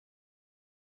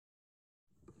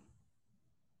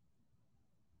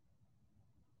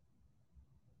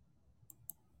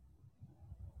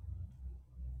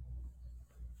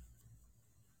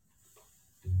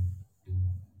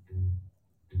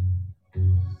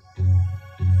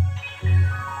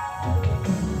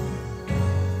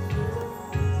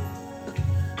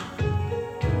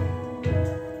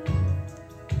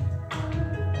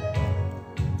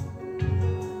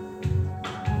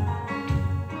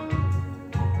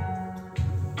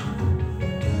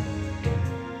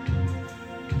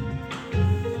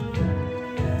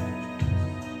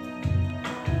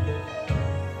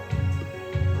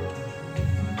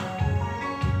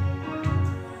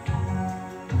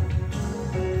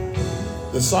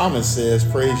The psalmist says,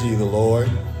 "Praise ye the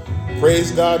Lord.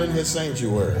 Praise God in his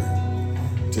sanctuary."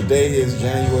 Today is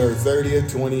January 30th,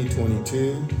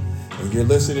 2022, and you're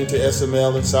listening to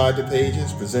SML Inside the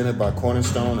Pages, presented by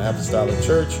Cornerstone Apostolic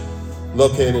Church,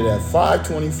 located at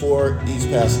 524 East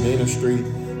Pasadena Street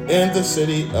in the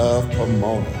city of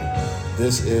Pomona.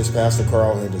 This is Pastor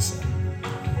Carl Henderson.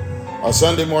 Our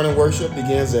Sunday morning worship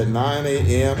begins at 9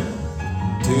 a.m.,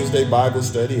 Tuesday Bible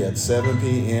study at 7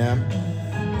 p.m.,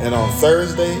 and on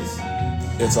Thursdays,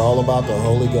 it's all about the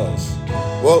Holy Ghost.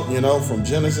 Well, from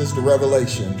Genesis to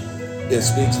Revelation, it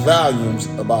speaks volumes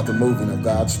about the moving of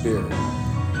God's Spirit.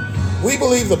 We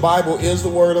believe the Bible is the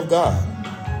Word of God.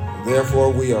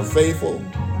 Therefore, we are faithful,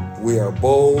 we are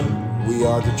bold, we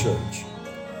are the church.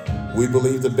 We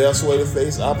believe the best way to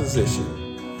face opposition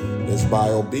is by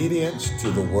obedience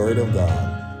to the Word of God.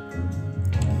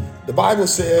 The Bible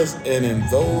says, and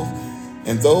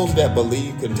those that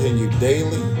believe continue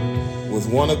daily with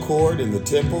one accord in the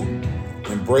temple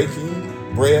and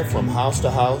breaking bread from house to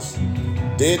house,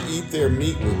 did eat their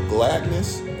meat with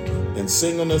gladness and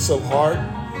singleness of heart,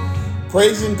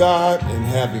 praising God and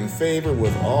having favor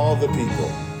with all the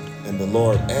people. And the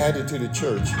Lord added to the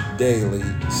church daily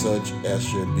such as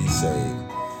should be saved.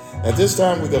 At this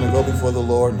time, we're going to go before the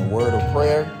Lord in a word of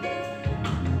prayer.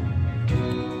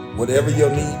 Whatever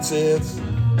your needs is,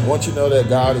 I want you to know that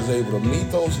God is able to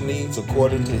meet those needs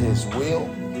according to his will.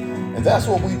 And that's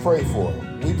what we pray for.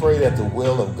 We pray that the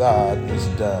will of God is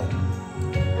done.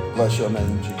 Bless your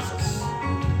name, Jesus.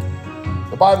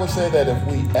 The Bible said that if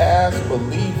we ask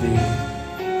believing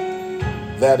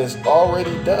that it's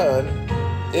already done,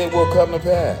 it will come to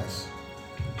pass.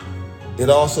 It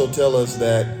also tells us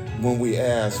that when we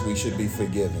ask, we should be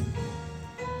forgiven.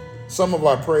 Some of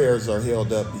our prayers are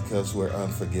held up because we're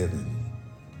unforgiving.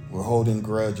 We're holding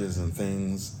grudges and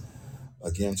things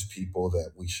against people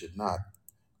that we should not.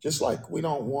 Just like we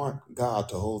don't want God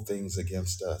to hold things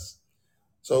against us.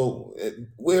 So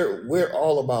we're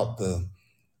all about the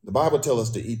Bible tells us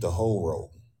to eat the whole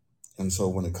roll. And so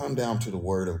when it comes down to the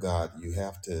word of God, you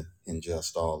have to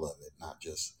ingest all of it, not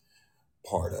just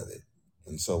part of it.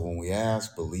 And so when we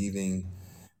ask, believing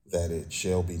that it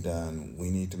shall be done, we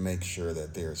need to make sure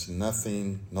that there's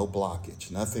nothing, no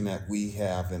blockage, nothing that we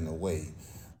have in the way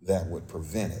that would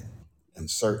prevent it. And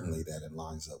certainly that it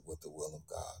lines up with the will of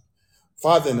God.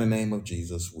 Father, in the name of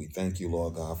Jesus, we thank you,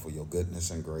 Lord God, for your goodness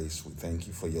and grace. We thank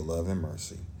you for your love and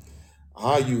mercy.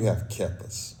 How you have kept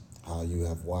us, how you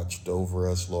have watched over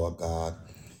us, Lord God,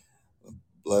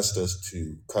 blessed us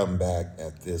to come back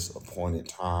at this appointed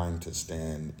time to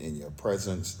stand in your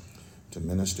presence, to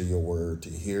minister your word, to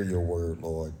hear your word,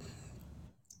 Lord.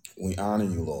 We honor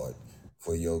you, Lord,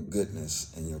 for your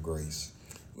goodness and your grace.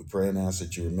 We pray and ask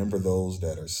that you remember those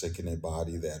that are sick in their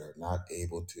body, that are not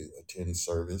able to attend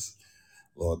service,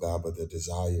 Lord God, but the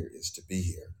desire is to be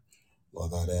here.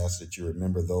 Lord God, I ask that you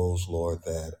remember those, Lord,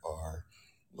 that are,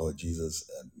 Lord Jesus,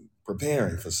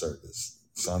 preparing for service.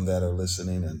 Some that are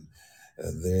listening and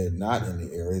they're not in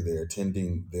the area, they're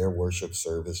attending their worship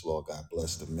service. Lord God,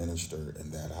 bless the minister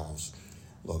in that house.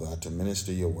 Lord God, to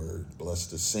minister your word. Bless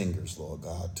the singers, Lord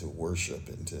God, to worship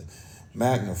and to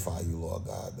magnify you, Lord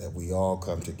God, that we all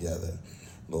come together,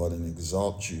 Lord, and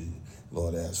exalt you,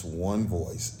 Lord, as one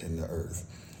voice in the earth.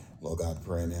 Lord God,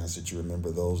 pray and ask that you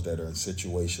remember those that are in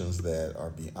situations that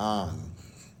are beyond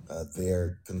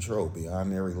their control,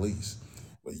 beyond their release.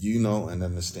 But you know and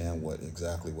understand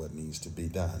exactly what needs to be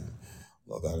done,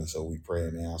 Lord God. And so we pray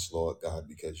and ask, Lord God,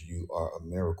 because you are a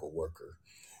miracle worker,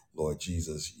 Lord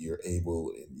Jesus, you're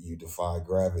able and you defy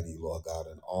gravity, Lord God,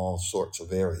 in all sorts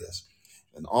of areas.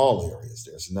 In all areas,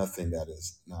 there's nothing that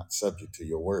is not subject to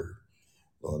your word.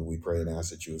 Lord, we pray and ask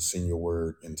that you will send your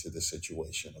word into the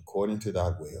situation according to thy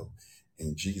will.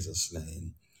 In Jesus'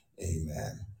 name,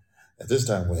 amen. At this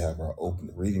time, we have our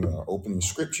opening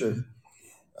scripture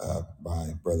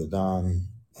by Brother Don,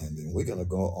 and then we're going to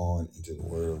go on into the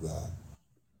word of God.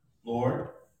 Lord,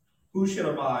 who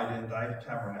shall abide in thy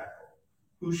tabernacle?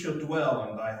 Who shall dwell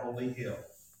in thy holy hill?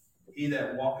 He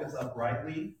that walketh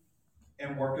uprightly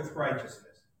and worketh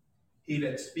righteousness. He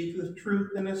that speaketh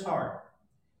truth in his heart.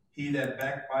 He that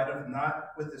backbiteth not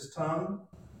with his tongue,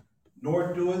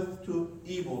 nor doeth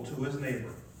evil to his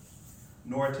neighbor,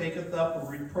 nor taketh up a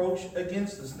reproach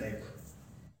against his neighbor,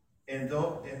 in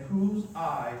whose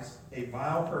eyes a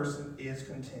vile person is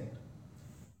contemned.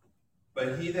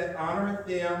 But he that honoreth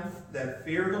them that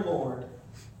fear the Lord,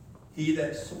 he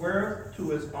that sweareth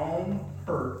to his own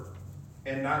hurt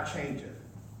and not changeth,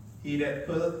 he that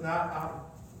putteth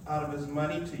not out of his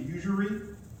money to usury,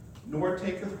 nor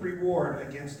taketh reward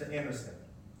against the innocent.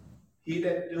 He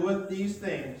that doeth these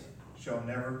things shall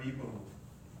never be moved.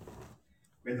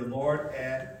 May the Lord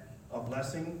add a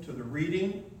blessing to the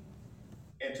reading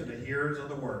and to the hearers of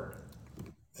the word.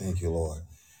 Thank you, Lord.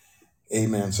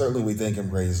 Amen. Certainly we thank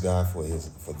and praise God for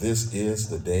this is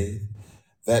the day,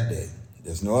 that day.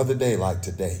 There's no other day like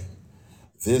today.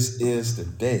 This is the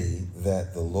day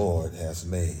that the Lord has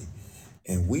made,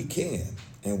 and we can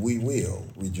and we will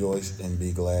rejoice and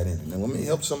be glad in it. Now, let me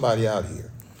help somebody out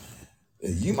here.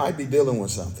 You might be dealing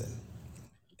with something,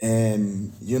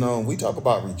 and we talk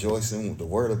about rejoicing. The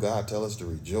Word of God tells us to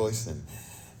rejoice, and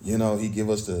He give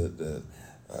us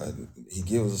He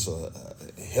gives us a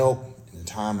help in a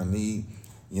time of need.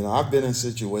 I've been in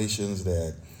situations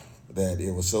that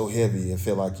it was so heavy it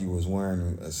felt like you was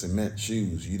wearing cement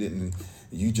shoes.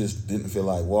 You just didn't feel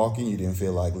like walking. You didn't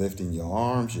feel like lifting your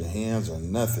arms, your hands, or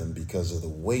nothing because of the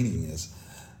weightiness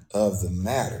of the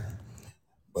matter.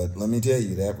 But let me tell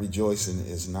you, that rejoicing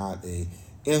is not a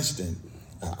instant.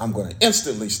 I'm going to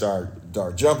instantly start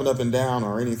jumping up and down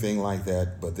or anything like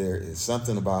that. But there is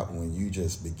something about when you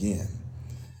just begin.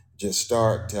 Just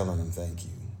start telling him thank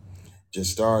you.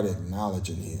 Just start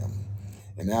acknowledging him.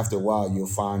 And after a while, you'll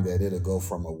find that it'll go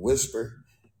from a whisper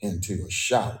into a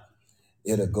shout.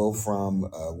 It'll go from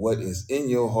what is in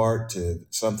your heart to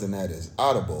something that is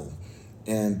audible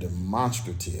and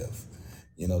demonstrative.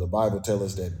 The Bible tells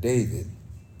us that David,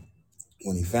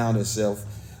 when he found himself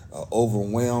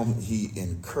overwhelmed, he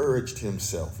encouraged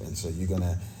himself. And so you're going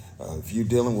to, if you're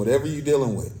dealing, whatever you're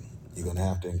dealing with, you're going to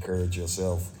have to encourage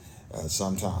yourself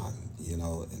sometime,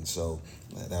 and so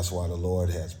that's why the Lord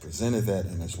has presented that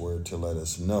in his word to let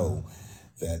us know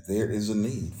that there is a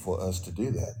need for us to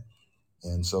do that.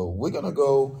 And so we're going to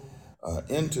go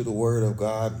into the word of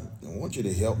God. I want you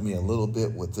to help me a little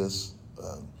bit with this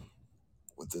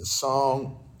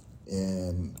song.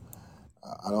 And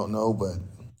I don't know, but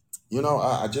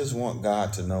I just want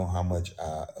God to know how much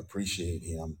I appreciate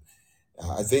him.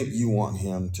 I think you want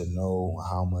him to know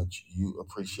how much you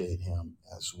appreciate him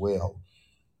as well.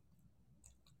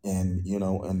 And,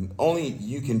 and only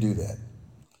you can do that.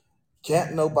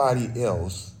 Can't nobody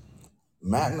else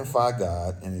magnify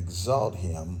God and exalt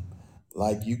him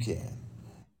like you can.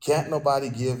 Can't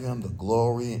nobody give him the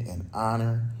glory and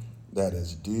honor that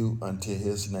is due unto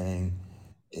his name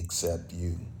except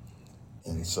you.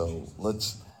 And so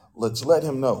let's let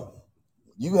him know.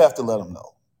 You have to let him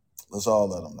know. Let's all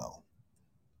let him know.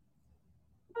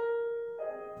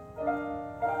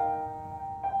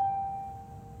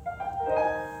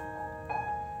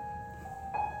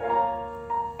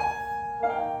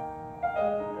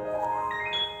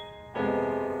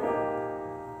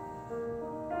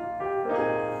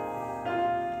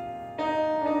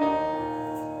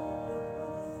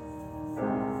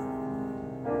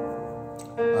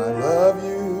 I love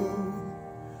you.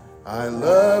 I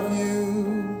love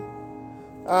you.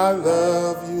 I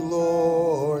love you,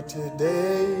 Lord,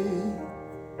 today,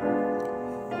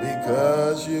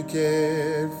 because you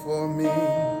cared for me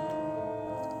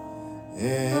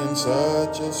in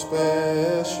such a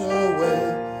special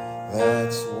way.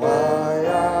 That's why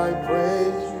I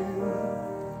praise you.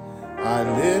 I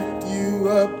lift you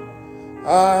up.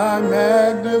 I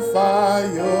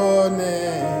magnify your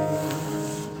name.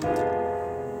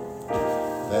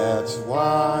 That's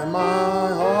why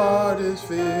my heart is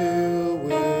filled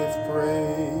with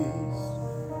praise.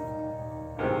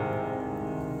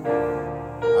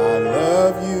 I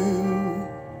love you.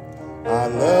 I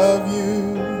love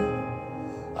you.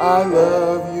 I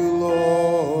love you,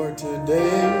 Lord,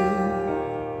 today,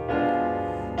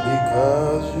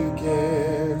 because you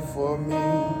cared for me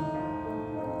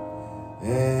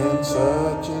in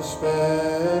such a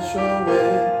special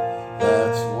way.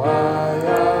 That's why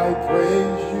I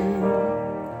praise you.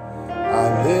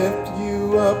 I lift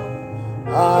you up.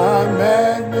 I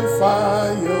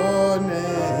magnify your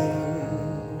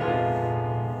name.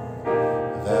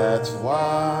 That's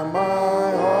why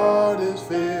my heart is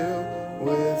filled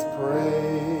with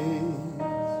praise.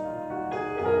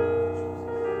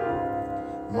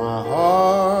 My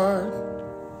heart,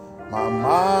 my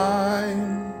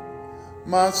mind,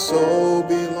 my soul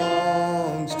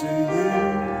belongs to you.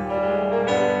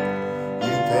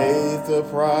 You paid the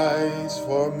price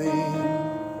for me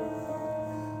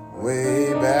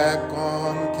way back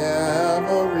on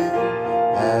Calvary.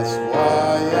 That's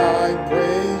why I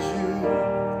praise you.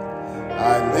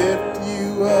 I lift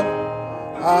you up.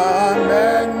 I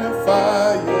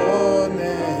magnify your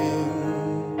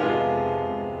name.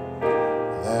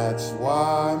 That's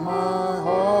why my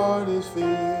heart is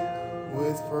filled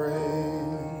with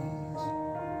praise.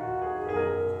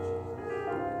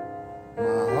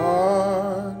 My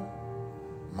heart,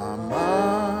 my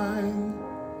mind,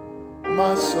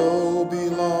 my soul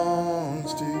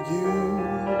belongs to you.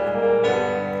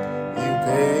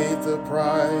 the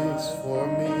price for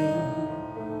me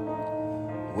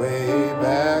way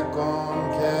back on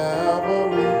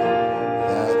Calvary.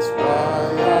 That's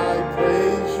why I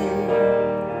praise you.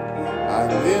 I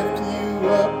lift you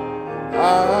up.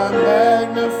 I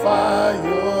magnify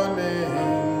your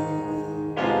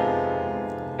name.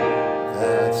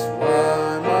 That's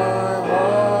why my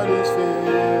heart is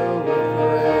filled with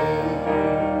praise.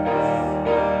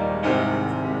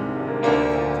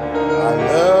 I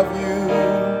love you.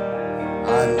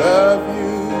 I love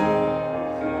you.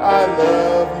 I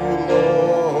love you,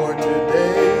 Lord,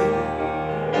 today,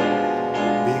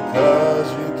 because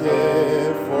you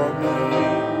cared for me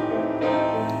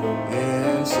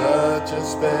in such a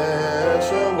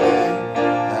special way.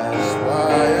 That's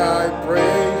why I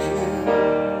praise you.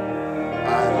 I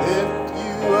lift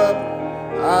you up.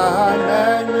 I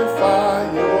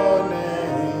magnify your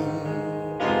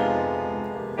name.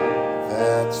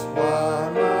 That's why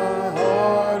my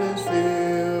heart is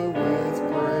filled with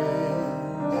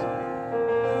praise.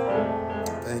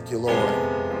 Thank you, Lord.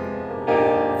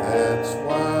 That's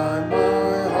why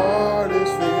my heart is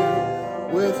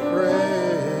filled with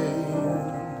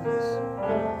praise.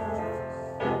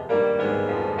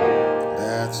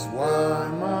 That's why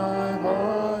my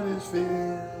heart is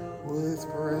filled with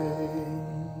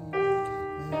praise.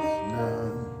 There's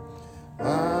none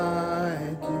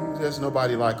like you. There's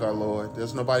nobody like our Lord.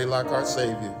 There's nobody like our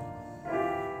Savior.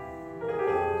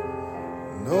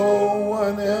 No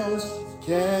one else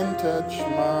can touch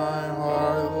my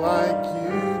heart like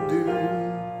you do.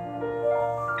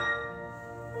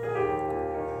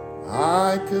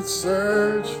 I could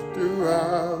search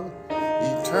throughout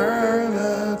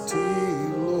eternity,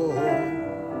 Lord,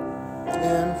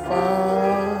 and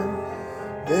find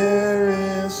there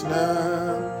is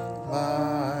none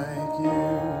like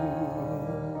you.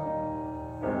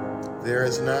 There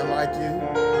is none like you.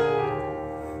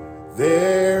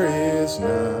 There is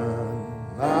none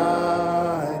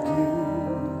like you.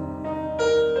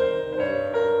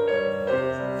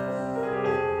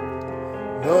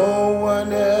 No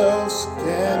one else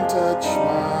can touch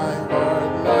my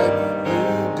heart like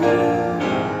you do.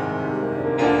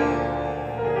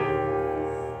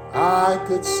 I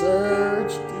could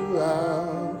search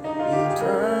throughout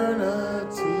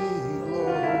eternity,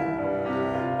 Lord,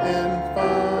 and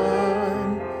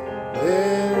find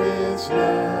there is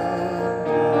none.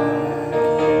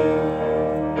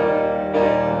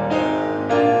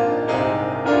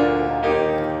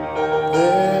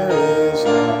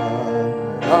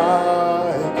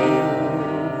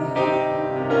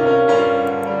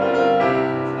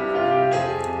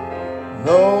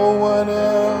 No one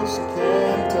else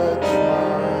can touch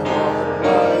my heart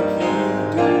like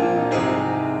you do.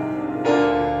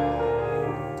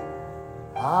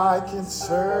 I can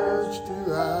search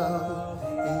throughout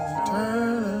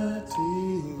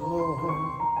eternity,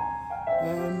 Lord,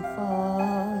 and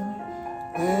find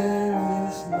there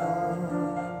is none.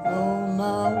 No,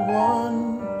 not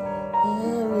one.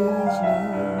 There is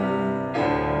none.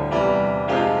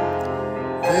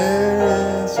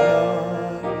 There is none.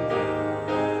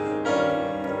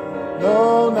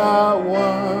 No, not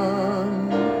one.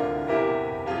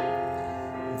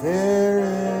 There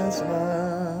is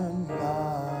none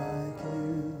like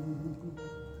you.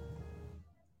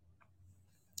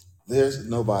 There's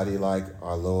nobody like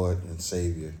our Lord and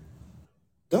Savior.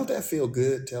 Don't that feel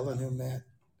good telling him that?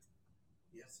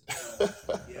 Yes, it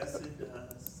does. Yes, it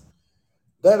does.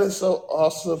 That is so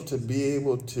awesome to be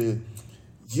able to,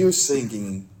 you're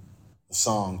singing a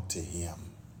song to him.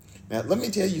 Now, let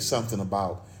me tell you something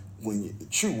about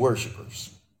true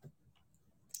worshipers,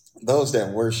 those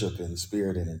that worship in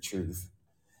spirit and in truth.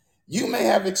 You may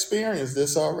have experienced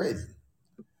this already,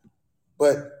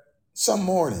 but some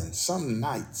mornings, some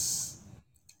nights,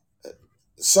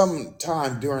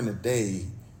 sometime during the day,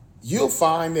 you'll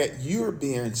find that you're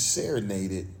being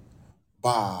serenaded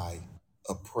by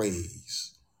a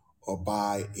praise or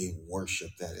by a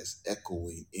worship that is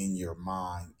echoing in your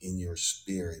mind, in your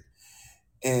spirit.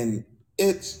 And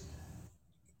it's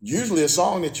usually a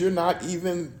song that you're not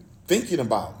even thinking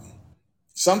about,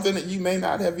 something that you may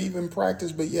not have even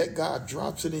practiced, but yet God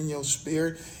drops it in your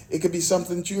spirit. It could be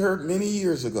something that you heard many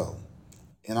years ago,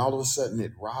 and all of a sudden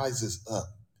it rises up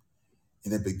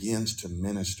and it begins to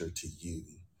minister to you.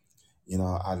 You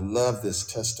know, I love this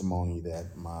testimony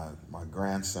that my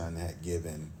grandson had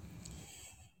given.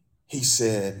 He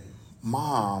said,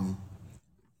 Mom,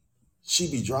 she'd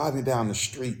be driving down the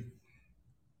street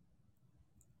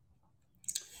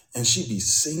and she'd be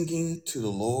singing to the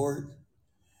Lord.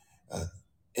 Uh,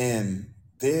 and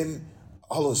then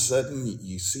all of a sudden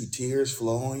you see tears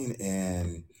flowing,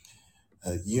 and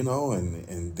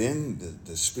and then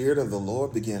the Spirit of the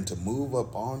Lord began to move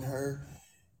upon her.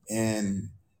 And,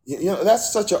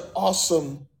 that's such an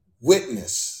awesome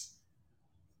witness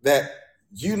that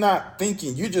you're not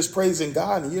thinking, you're just praising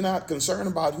God and you're not concerned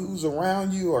about who's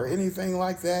around you or anything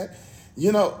like that.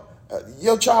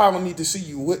 Your child will need to see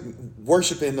you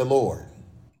worshiping the Lord,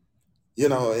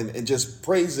 and just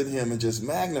praising Him and just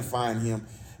magnifying Him,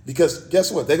 because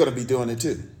guess what? They're going to be doing it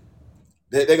too.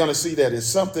 They're going to see that it's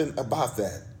something about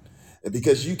that. And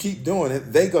because you keep doing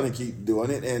it, they're going to keep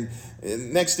doing it. And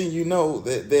next thing you know,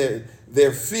 that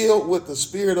they're filled with the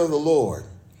Spirit of the Lord.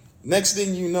 Next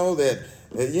thing you know that,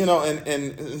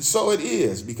 and so it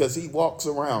is, because he walks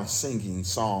around singing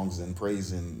songs and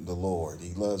praising the Lord.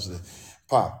 He loves to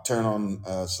turn on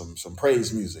some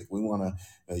praise music. We want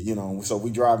to, so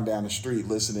we driving down the street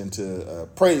listening to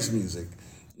praise music,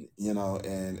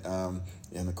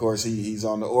 and of course he's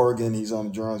on the organ, he's on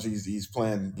the drums, he's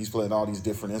playing all these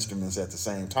different instruments at the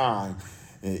same time,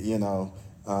 you know,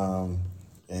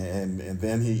 and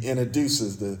then he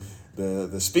introduces the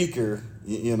speaker,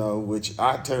 which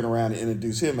I turn around and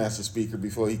introduce him as the speaker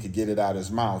before he could get it out of his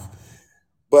mouth.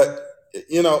 But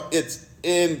it's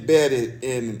embedded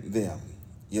in them.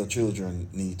 Your children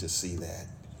need to see that,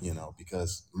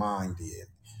 because mine did,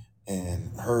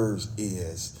 and hers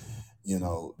is.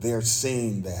 They're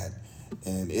seeing that,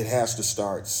 and it has to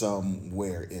start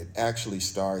somewhere. It actually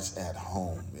starts at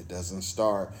home. It doesn't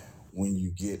start when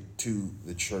you get to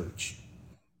the church.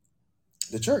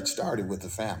 The church started with the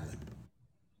family.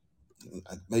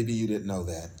 Maybe you didn't know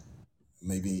that.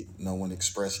 Maybe no one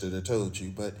expressed it or told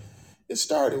you, but it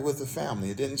started with the family.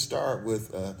 It didn't start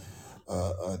with a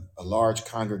large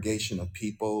congregation of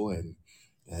people, and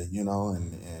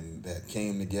that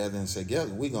came together and said, "Yeah,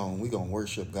 we gonna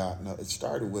worship God." No, it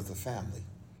started with the family.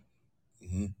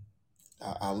 hmm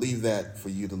I'll leave that for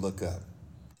you to look up.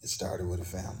 It started with a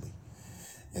family.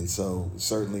 And so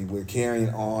certainly we're carrying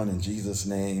on in Jesus'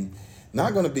 name.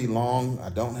 Not going to be long. I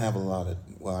don't have a lot of,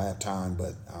 well, I have time,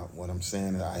 but what I'm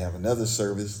saying is I have another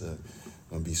service that I'm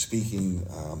going to be speaking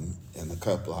in a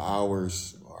couple of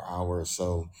hours or hour or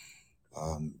so,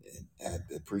 at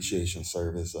the appreciation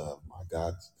service of my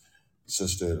God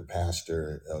sister, the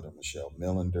pastor, Elder Michelle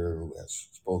Millender, who has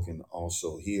spoken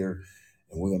also here.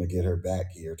 And we're going to get her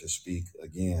back here to speak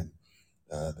again,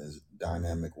 this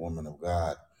dynamic woman of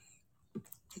God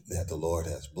that the Lord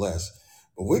has blessed.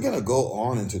 But we're going to go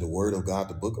on into the Word of God,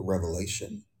 the book of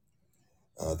Revelation,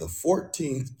 the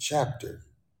 14th chapter,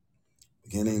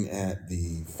 beginning at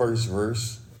the first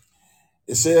verse.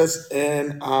 It says,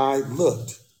 "And I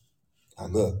looked, I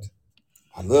looked,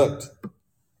 I looked.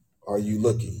 Are you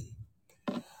looking?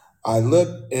 I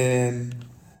looked, and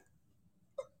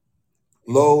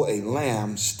lo, a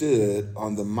lamb stood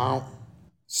on the Mount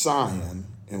Sion,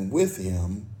 and with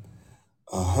him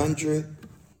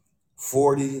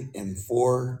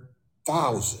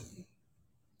 144,000,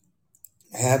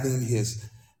 having his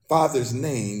Father's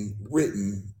name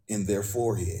written in their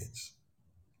foreheads.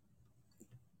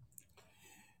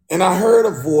 And I heard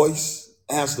a voice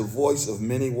as the voice of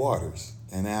many waters,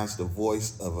 and as the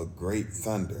voice of a great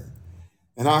thunder.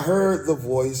 And I heard the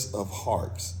voice of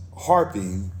harps,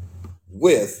 harping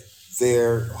with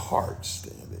their harps."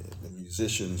 The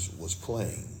musicians was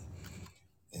playing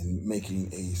and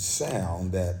making a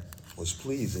sound that was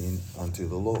pleasing unto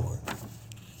the Lord.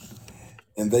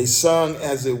 "And they sung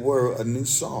as it were a new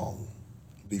song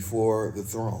before the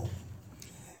throne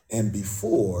and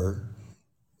before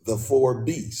the four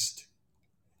beasts."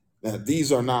 Now,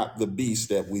 these are not the beasts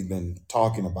that we've been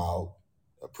talking about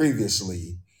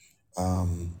previously.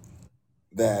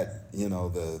 That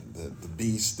the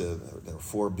beast, there are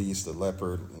four beasts: the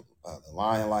leopard, the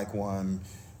lion-like one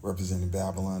representing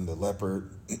Babylon, the leopard,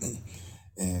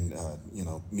 and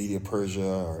Media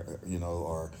Persia,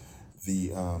 or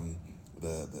the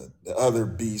other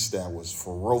beast that was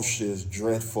ferocious,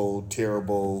 dreadful,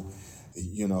 terrible.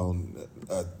 You know,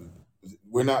 uh,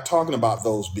 we're not talking about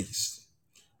those beasts.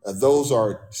 Those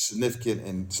are significant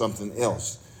and something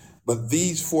else. But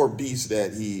these four beasts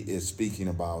that he is speaking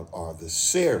about are the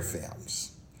seraphims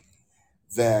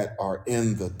that are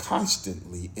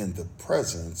constantly in the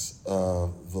presence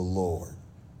of the Lord.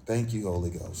 Thank you,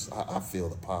 Holy Ghost. I feel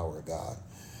the power of God.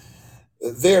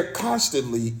 They're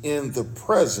constantly in the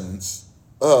presence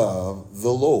of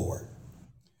the Lord.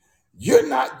 You're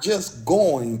not just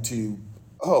going to,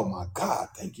 oh my God,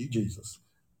 thank you, Jesus.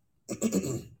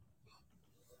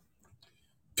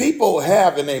 People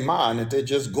have in their mind that they're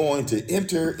just going to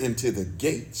enter into the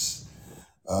gates.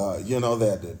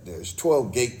 That there's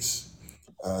 12 gates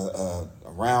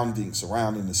surrounding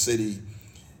the city,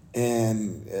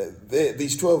 And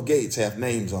these 12 gates have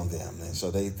names on them. And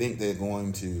so they think they're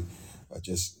going to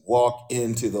just walk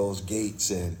into those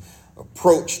gates and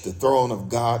approach the throne of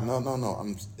God. No, no,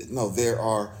 no. No, there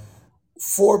are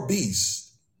four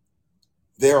beasts.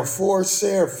 There are four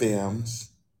seraphims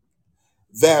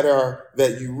that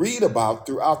you read about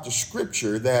throughout the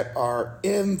scripture that are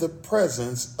in the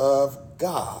presence of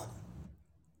God.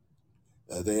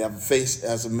 They have a face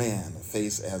as a man, a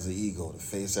face as an eagle, the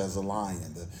face as a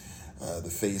lion, the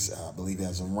face, I believe,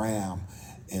 as a ram.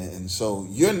 And so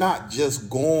you're not just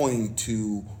going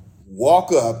to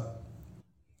walk up,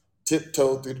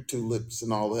 tiptoe through the tulips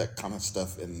and all that kind of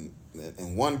stuff and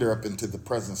wander up into the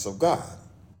presence of God.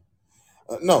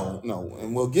 No, no,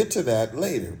 and we'll get to that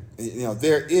later.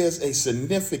 There is a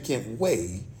significant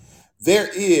way. There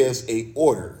is a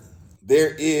order.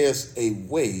 There is a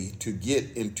way to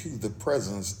get into the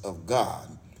presence of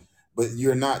God, but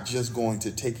you're not just going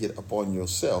to take it upon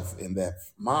yourself in that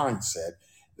mindset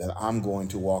that I'm going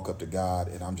to walk up to God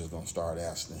and I'm just going to start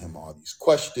asking him all these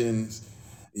questions,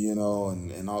 and all.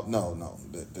 No, no,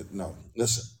 no.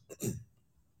 Listen.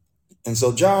 And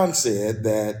so John said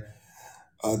that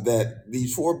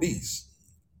these four beasts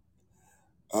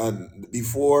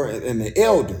before, and the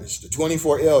elders, the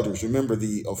 24 elders, remember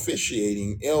the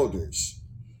officiating elders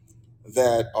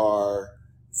that are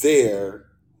there.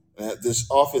 This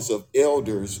office of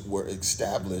elders were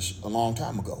established a long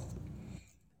time ago.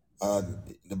 Uh,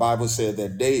 the Bible said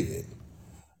that David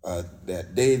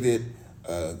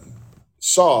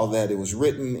saw that it was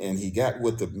written, and he got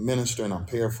with the minister, and I'm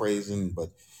paraphrasing, but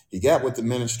he got with the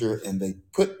minister, and they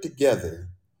put together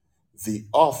the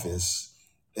office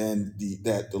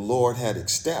that the Lord had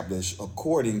established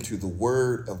according to the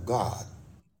word of God.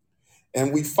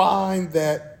 And we find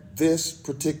that this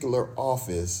particular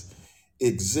office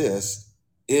exists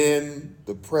in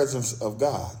the presence of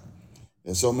God.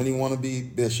 And so many want to be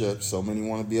bishops, so many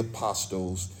want to be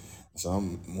apostles,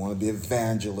 some want to be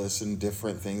evangelists and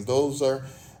different things. Those are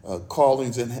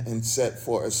callings and set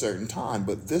for a certain time.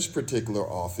 But this particular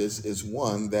office is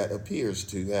one that appears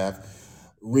to have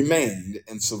remained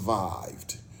and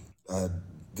survived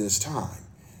this time.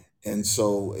 And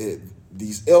so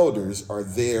these elders are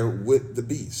there with the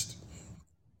beast.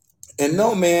 And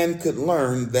no man could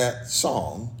learn that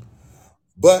song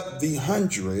but the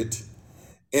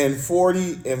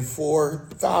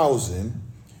 144,000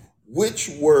 which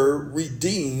were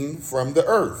redeemed from the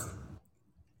earth.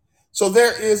 So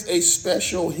there is a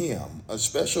special hymn, a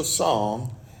special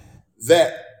song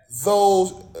that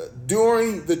those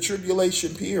during the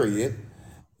tribulation period,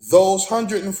 those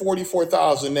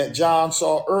 144,000 that John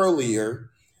saw earlier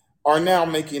are now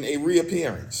making a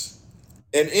reappearance.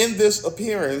 And in this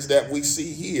appearance that we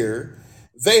see here,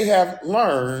 they have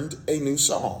learned a new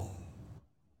song.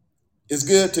 It's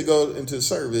good to go into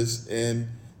service and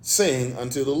sing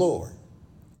unto the Lord.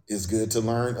 It's good to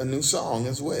learn a new song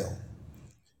as well.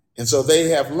 And so they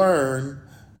have learned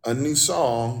a new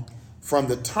song from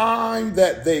the time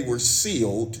that they were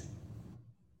sealed.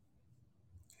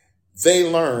 They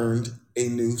learned a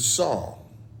new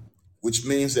song, which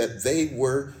means that they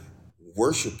were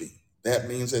worshiping. That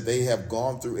means that they have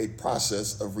gone through a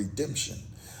process of redemption,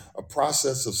 a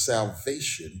process of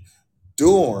salvation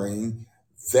during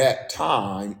that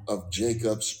time of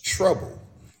Jacob's trouble.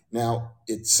 Now,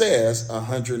 it says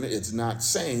 100, it's not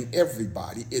saying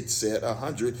everybody, it said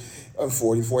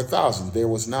 144,000. There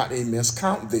was not a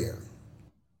miscount there.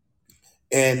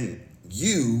 And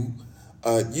you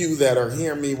that are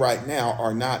hearing me right now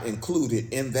are not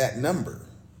included in that number.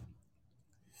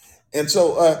 And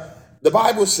so the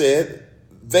Bible said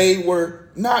they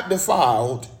were not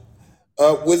defiled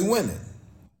with women,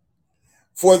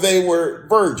 for they were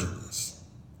virgins.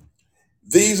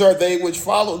 These are they which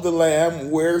followed the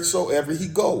Lamb wheresoever he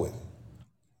goeth.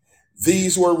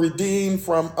 These were redeemed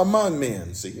from among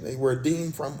men. See, they were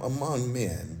redeemed from among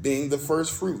men, being the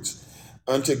first fruits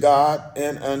unto God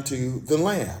and unto the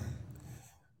Lamb.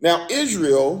 Now,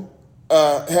 Israel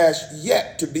has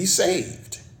yet to be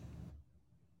saved.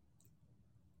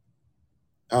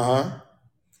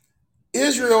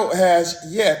 Israel has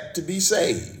yet to be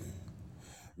saved,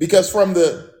 because from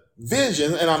the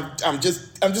vision, and I'm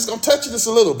just going to touch this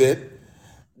a little bit.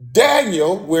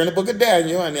 Daniel, we're in the book of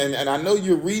Daniel, and I know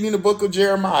you're reading the book of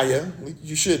Jeremiah.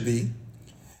 You should be.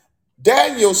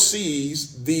 Daniel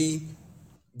sees the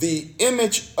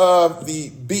image of the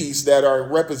beasts that are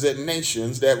represent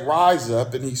nations that rise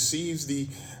up, and he sees the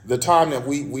time that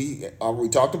we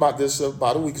talked about this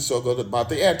about a week or so ago, about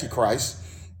the Antichrist,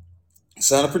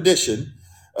 son of perdition,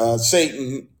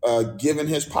 Satan giving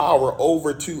his power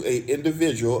over to an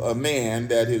individual, a man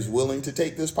that is willing to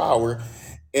take this power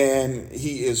and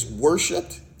he is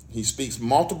worshiped. He speaks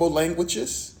multiple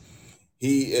languages.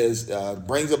 He is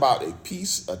brings about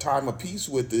a time of peace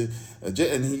with the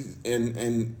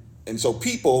and so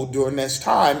people during this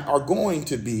time are going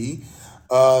to be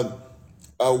uh,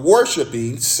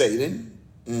 worshiping Satan.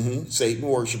 Satan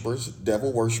worshipers,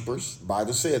 devil worshipers.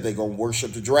 Bible said they're going to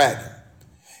worship the dragon,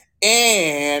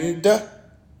 and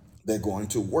they're going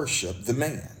to worship the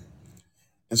man.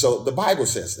 And so the Bible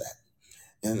says that.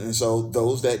 And so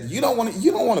those that you don't want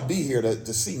to be here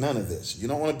to see none of this. You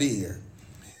don't want to be here.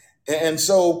 And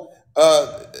so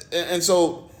and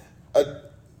so uh,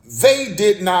 they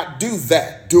did not do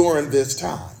that during this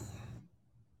time.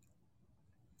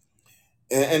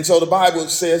 And so the Bible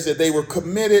says that they were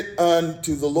committed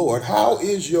unto the Lord. How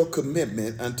is your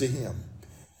commitment unto him?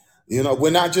 You know,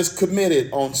 we're not just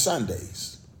committed on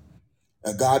Sundays.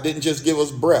 God didn't just give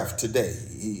us breath today.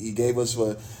 He gave us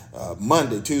for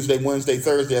Monday, Tuesday, Wednesday,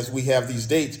 Thursday, as we have these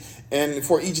dates. And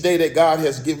for each day that God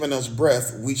has given us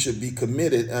breath, we should be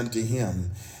committed unto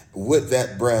him with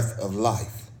that breath of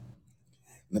life.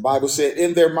 And the Bible said,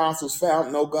 in their mouth was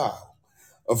found no guile,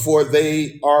 for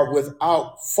they are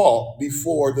without fault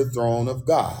before the throne of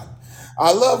God.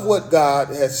 I love what God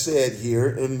has said here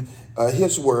in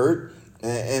his word,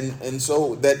 and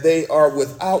so that they are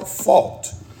without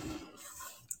fault.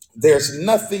 There's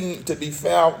nothing to be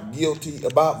found guilty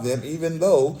about them, even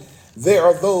though there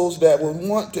are those that will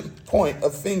want to point a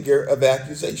finger of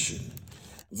accusation.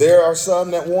 There are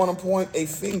some that want to point a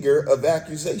finger of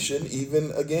accusation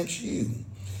even against you.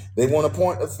 They want to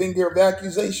point a finger of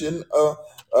accusation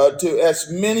to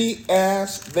as many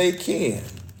as they can.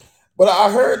 But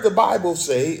I heard the Bible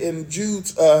say in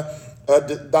Jude's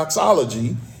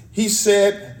doxology, he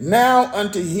said, now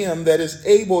unto him that is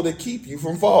able to keep you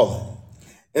from falling,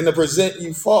 and to present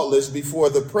you faultless before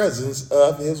the presence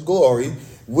of his glory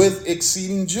with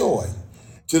exceeding joy.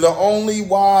 To the only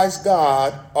wise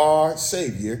God, our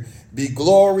Savior, be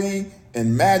glory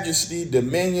and majesty,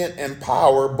 dominion and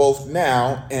power, both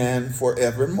now and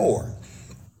forevermore.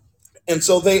 And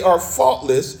so they are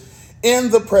faultless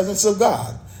in the presence of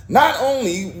God. Not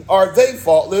only are they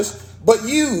faultless, but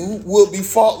you will be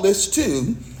faultless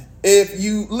too if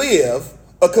you live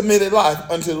a committed life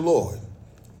unto the Lord.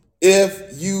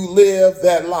 If you live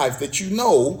that life that you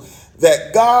know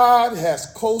that God has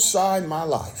co-signed my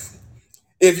life.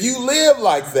 If you live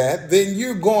like that, then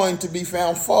you're going to be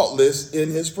found faultless in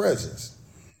his presence.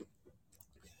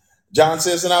 John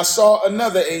says, and I saw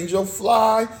another angel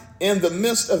fly in the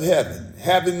midst of heaven,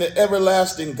 having the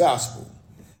everlasting gospel,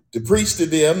 to preach to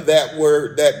them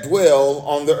that dwell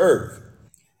on the earth,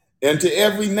 and to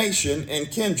every nation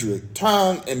and kindred,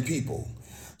 tongue and people.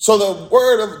 So the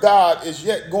word of God is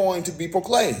yet going to be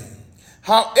proclaimed.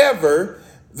 However,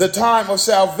 the time of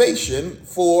salvation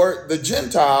for the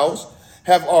Gentiles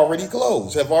have already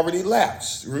closed, have already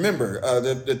lapsed. Remember,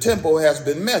 the temple has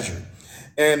been measured,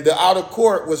 and the outer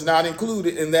court was not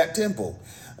included in that temple.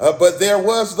 But there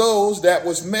was those that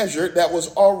was measured that was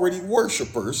already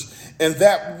worshipers, and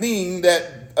that mean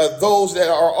that those that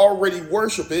are already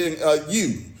worshiping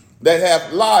you, that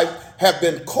have life, have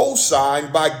been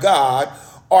co-signed by God,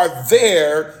 are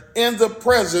there in the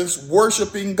presence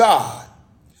worshiping God.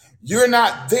 You're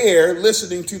not there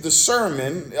listening to the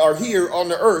sermon, or here on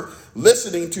the earth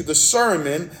listening to the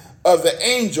sermon of the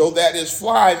angel that is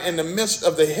flying in the midst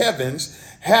of the heavens,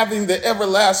 having the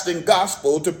everlasting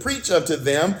gospel to preach unto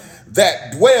them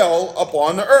that dwell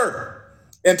upon the earth,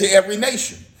 and to every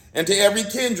nation and to every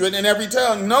kindred and every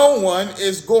tongue. No one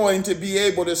is going to be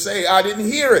able to say, I didn't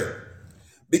hear it,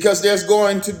 because there's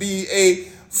going to be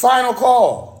a final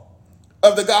call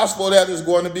of the gospel that is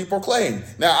going to be proclaimed.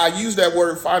 Now, I use that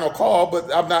word final call,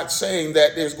 but I'm not saying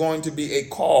that there's going to be a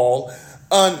call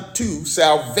unto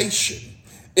salvation.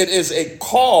 It is a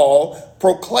call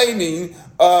proclaiming,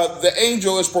 the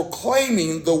angel is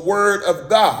proclaiming the word of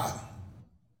God.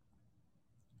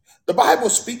 The Bible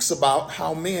speaks about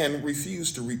how men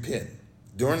refuse to repent.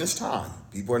 During this time,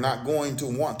 people are not going to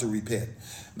want to repent.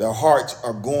 Their hearts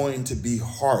are going to be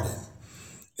hardened,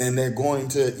 and they're going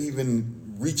to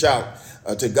even reach out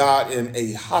to God in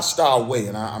a hostile way.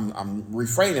 And I'm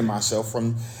refraining myself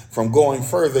from going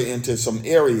further into some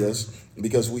areas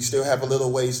because we still have a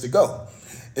little ways to go.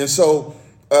 And so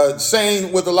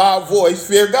saying with a loud voice,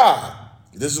 fear God.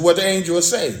 This is what the angel is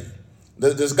saying.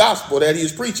 This gospel that he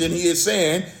is preaching, he is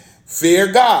saying,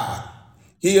 fear God.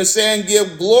 He is saying,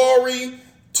 give glory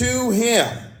to him,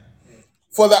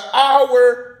 for the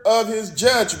hour of his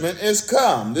judgment is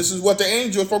come. This is what the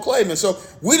angel is proclaiming. So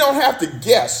we don't have to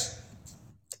guess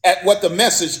at what the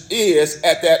message is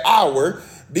at that hour,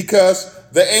 because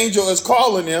the angel is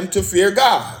calling them to fear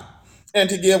God. and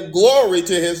to give glory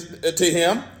to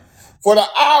him, for the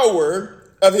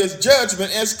hour of his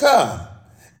judgment is come,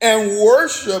 and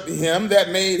worship him that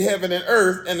made heaven and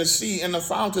earth and the sea and the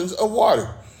fountains of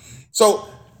water. So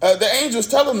the angels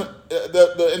tell them,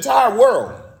 the entire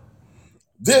world,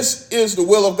 this is the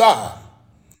will of God.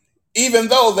 Even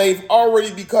though they've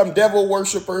already become devil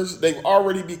worshipers, they've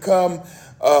already become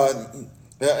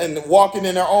and walking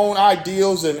in their own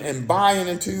ideals and buying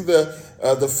into the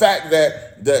fact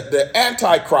that the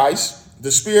Antichrist,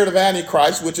 the spirit of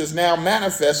Antichrist, which is now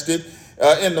manifested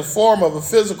in the form of a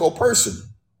physical person.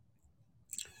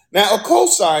 Now, a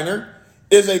cosigner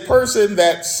is a person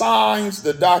that signs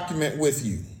the document with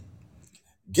you,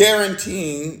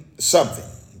 guaranteeing something.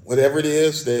 Whatever it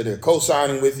is, they're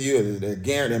co-signing with you, or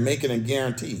they're making a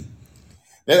guarantee.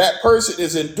 Now, that person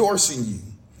is endorsing you.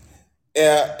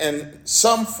 And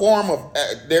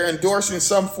they're endorsing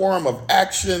some form of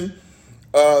action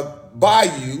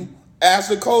by you as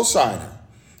the cosigner.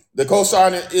 The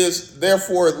cosigner is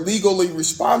therefore legally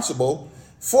responsible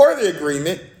for the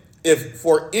agreement if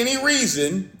for any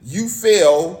reason you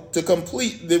fail to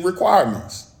complete the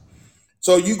requirements.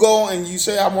 So you go and you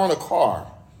say, I want a car,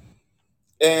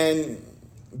 and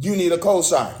you need a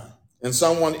cosigner, and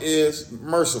someone is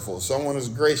merciful, someone is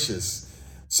gracious,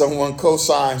 someone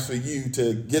co-signs for you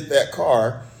to get that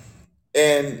car.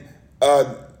 And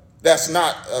that's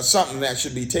not something that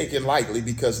should be taken lightly,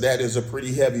 because that is a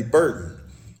pretty heavy burden.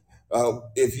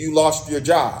 If you lost your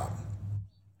job,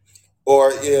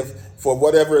 or if for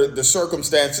whatever the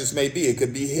circumstances may be, it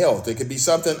could be health, it could be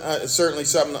something, certainly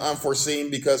something unforeseen,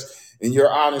 because in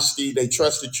your honesty, they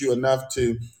trusted you enough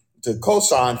to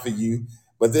co-sign for you.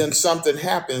 But then something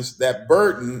happens, that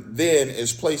burden then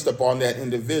is placed upon that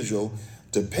individual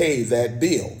to pay that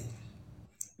bill.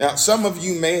 Now, some of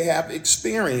you may have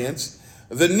experienced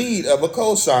the need of a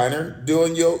cosigner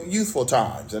during your youthful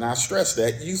times. And I stress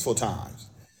that, youthful times.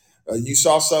 You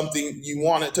saw something you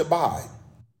wanted to buy.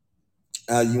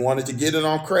 You wanted to get it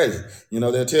on credit.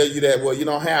 They'll tell you that, well, you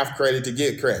don't have credit to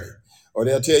get credit. Or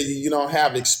they'll tell you don't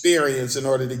have experience in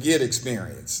order to get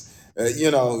experience.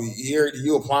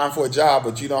 You're applying for a job,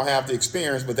 but you don't have the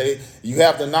experience, but you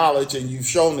have the knowledge and you've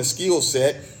shown the skill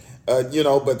set, but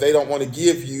they don't want to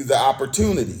give you the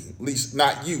opportunity, at least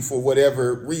not you, for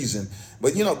whatever reason.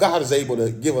 But, God is able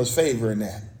to give us favor in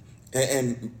that.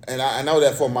 And I know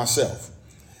that for myself.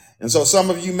 And so some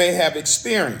of you may have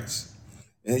experience,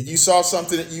 and you saw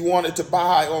something that you wanted to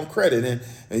buy on credit,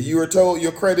 and you were told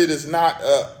your credit is not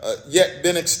yet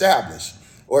been established,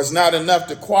 or it's not enough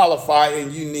to qualify,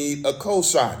 and you need a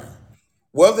cosigner.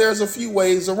 Well, there's a few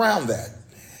ways around that.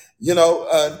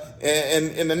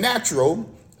 And in the natural,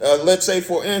 let's say,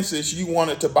 for instance, you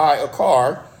wanted to buy a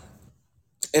car,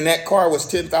 and that car was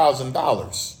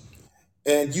 $10,000,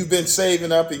 and you've been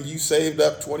saving up, and you saved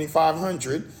up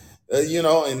 $2,500,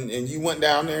 and you went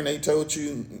down there, and they told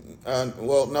you,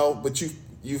 well, no, but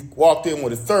you've walked in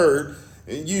with a third.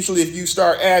 And usually if you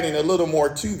start adding a little more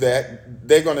to that,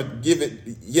 they're going to give it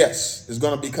yes. It's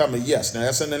going to become a yes. Now,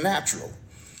 that's in the natural,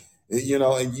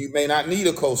 and you may not need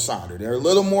a cosigner. They're a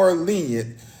little more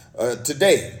lenient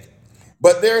today.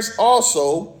 But there's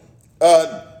also,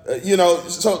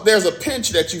 so there's a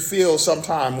pinch that you feel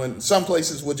sometime when some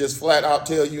places will just flat out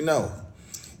tell you no.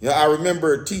 I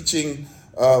remember teaching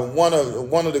one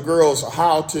of the girls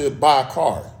how to buy a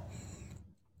car.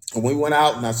 And we went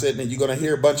out, and I said, you're going to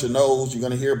hear a bunch of no's. You're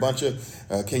going to hear a bunch of,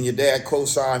 can your dad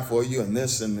co-sign for you, and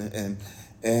this,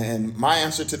 and my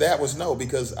answer to that was no,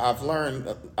 because I've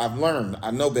learned,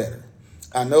 I know better.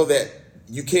 I know that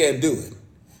you can do it.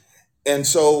 And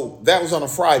so that was on a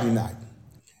Friday night.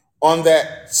 On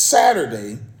that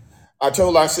Saturday,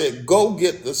 I said, go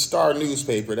get the Star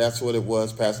newspaper. That's what it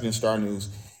was, Pasadena Star News,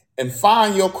 and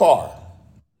find your car.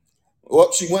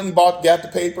 Well, she went and got the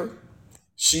paper.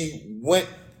 She went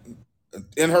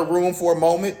in her room for a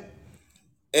moment,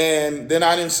 and then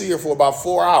I didn't see her for about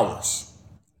 4 hours.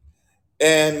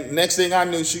 And next thing I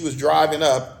knew, she was driving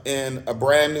up in a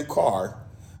brand new car,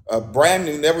 brand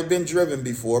new, never been driven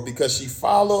before, because she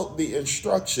followed the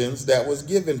instructions that was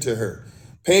given to her,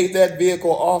 paid that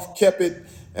vehicle off, kept it,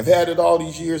 have had it all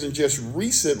these years, and just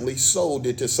recently sold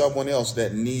it to someone else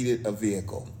that needed a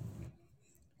vehicle.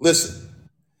 Listen,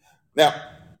 now,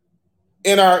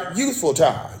 in our youthful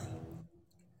time,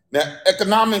 now,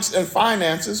 economics and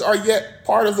finances are yet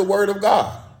part of the Word of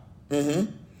God.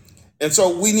 And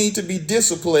so we need to be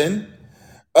disciplined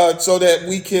so that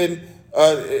we can,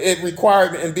 it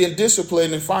requires, and being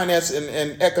disciplined in finance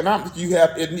and economics,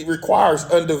 it requires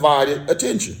undivided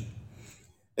attention.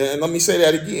 And let me say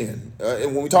that again.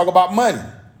 And when we talk about money,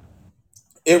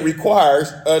 it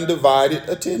requires undivided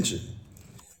attention.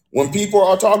 When people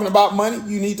are talking about money,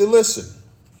 you need to listen,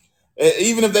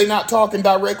 even if they're not talking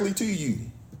directly to you.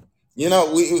 You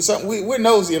know, we're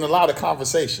nosy in a lot of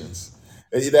conversations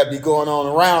that be going on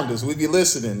around us. We be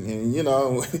listening, and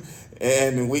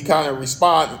and we kind of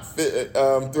respond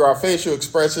through our facial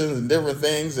expressions and different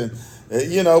things, and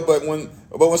But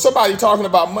when somebody talking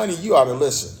about money, you ought to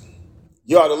listen.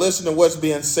 You ought to listen to what's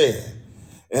being said,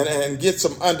 and get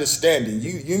some understanding.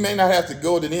 You may not have to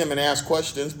go to them and ask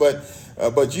questions, but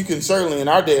you can certainly, in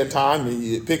our day and time,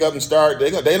 you pick up and start.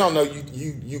 They don't know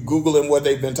you Googling what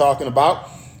they've been talking about.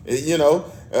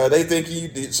 They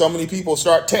think so many people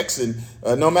start texting,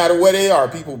 no matter where they are.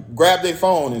 People grab their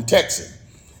phone and texting.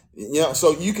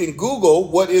 So you can Google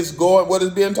what is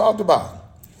being talked about.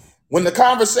 When the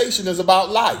conversation is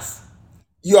about life,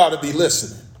 you ought to be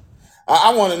listening.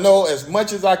 I want to know as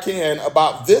much as I can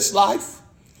about this life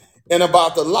and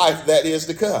about the life that is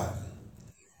to come.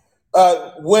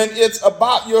 When it's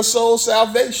about your soul's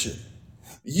salvation,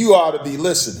 you ought to be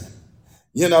listening.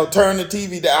 Turn the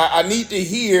TV down. I need to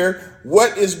hear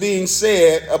what is being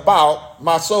said about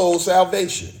my soul's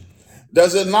salvation.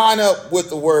 Does it line up with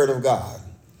the word of God?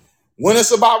 When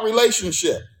it's about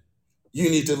relationship, you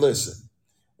need to listen.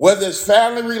 Whether it's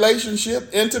family relationship,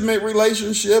 intimate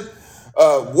relationship,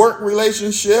 work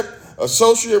relationship,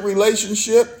 associate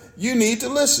relationship, you need to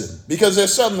listen because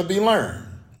there's something to be learned.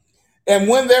 And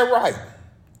when they're right,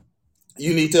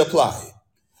 you need to apply it.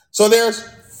 So there's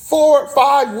 4 or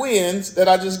 5 wins that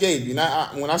I just gave you. Now,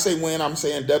 when I say win, I'm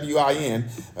saying W-I-N,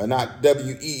 not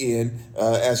W-E-N,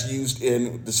 as used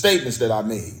in the statements that I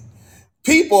made.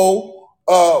 People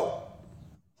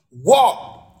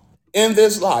walk in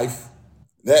this life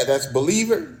that's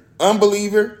believer,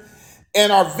 unbeliever,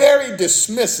 and are very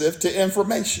dismissive to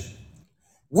information.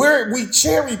 We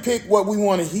cherry pick what we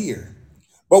want to hear,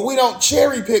 but we don't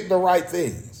cherry pick the right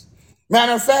things.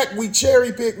 Matter of fact, we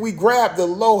grab the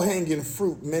low-hanging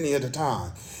fruit many of the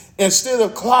time instead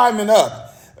of climbing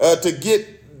up to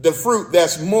get the fruit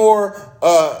that's more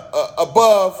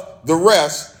above the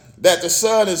rest that the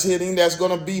sun is hitting, that's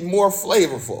going to be more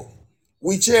flavorful.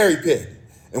 We cherry pick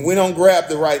and we don't grab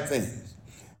the right things.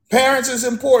 Parents, it's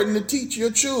important to teach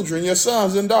your children, your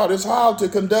sons and daughters, how to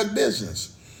conduct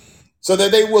business so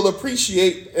that they will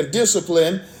appreciate and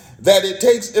discipline that it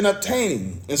takes in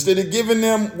obtaining, instead of giving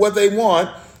them what they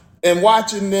want and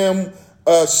watching them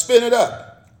spin it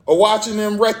up or watching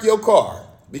them wreck your car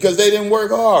because they didn't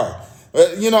work hard.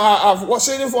 I've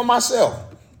seen it for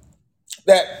myself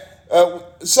that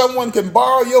someone can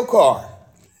borrow your car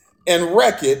and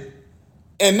wreck it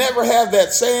and never have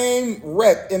that same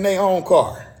wreck in their own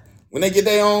car. When they get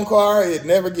their own car, it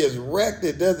never gets wrecked.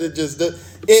 It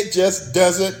just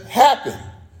doesn't happen.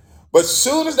 But as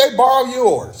soon as they borrow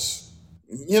yours,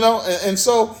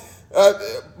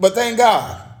 but thank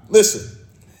God, listen.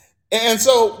 And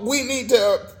so we need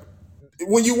to,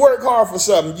 when you work hard for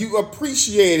something, you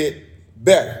appreciate it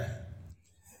better.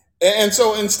 And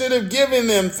so instead of giving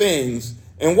them things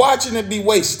and watching it be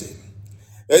wasted,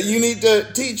 you need to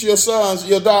teach your sons,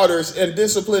 your daughters, and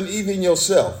discipline even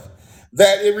yourself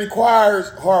that it requires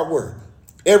hard work.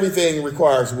 Everything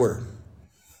requires work.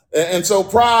 And so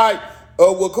pride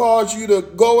will cause you to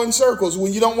go in circles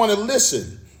when you don't want to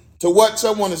listen to what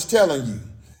someone is telling you.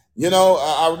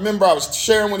 I remember I was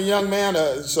sharing with a young man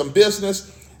some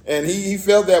business, and he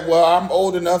felt that, well, I'm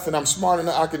old enough and I'm smart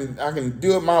enough, I can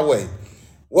do it my way.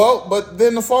 Well, but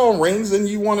then the phone rings and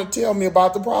you want to tell me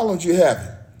about the problems you're having.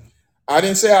 I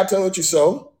didn't say I told you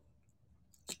so,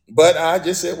 but I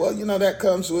just said, well, that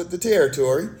comes with the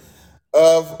territory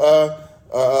of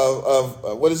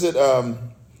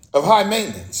of high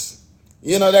maintenance.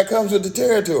 That comes with the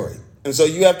territory. And so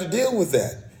you have to deal with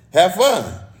that. Have fun,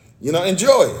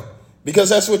 enjoy it, because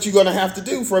that's what you're going to have to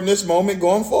do from this moment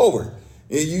going forward.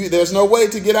 There's no way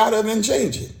to get out of it and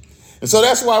change it. And so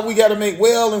that's why we got to make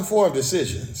well-informed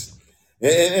decisions.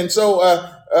 And so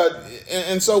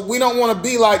we don't want to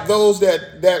be like those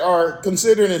that are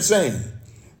considered insane,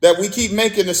 that we keep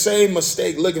making the same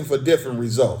mistake looking for different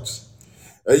results.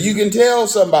 You can tell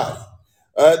somebody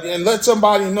and let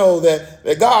somebody know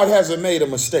that God hasn't made a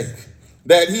mistake,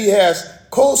 that he has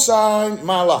co-signed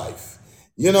my life.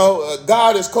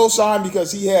 God is co-signed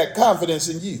because he had confidence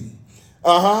in you.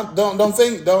 Have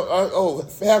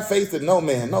faith in no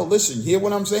man. No, listen, hear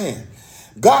what I'm saying.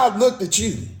 God looked at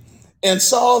you and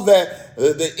saw that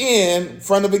the end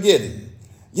from the beginning.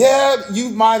 Yeah, you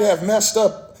might have messed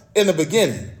up in the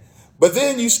beginning, but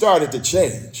then you started to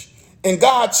change. And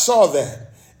God saw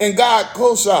that, and God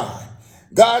co-signed.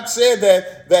 God said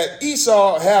that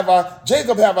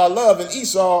Jacob have I loved and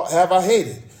Esau have I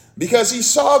hated, because he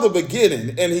saw the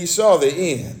beginning and he saw the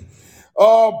end.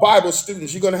 All Bible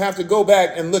students, you're going to have to go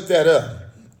back and look that up.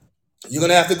 You're going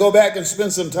to have to go back and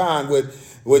spend some time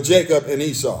with Jacob and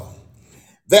Esau.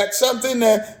 That's something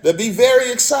that to be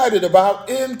very excited about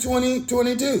in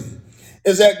 2022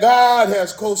 is that God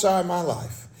has co-signed my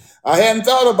life. I hadn't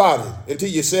thought about it until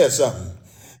you said something.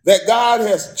 That God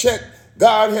has checked,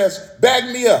 God has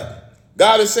backed me up.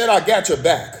 God has said, I got your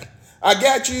back. I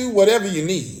got you whatever you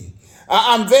need.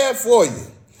 I'm there for you.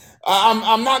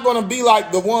 I'm not going to be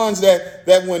like the ones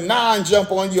that when 9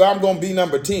 jump on you, I'm going to be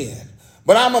number 10.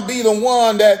 But I'm going to be the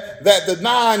one that the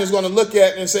 9 is going to look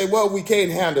at and say, well, we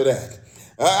can't handle that.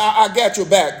 I got your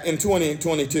back in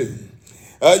 2022.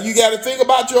 You got to think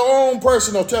about your own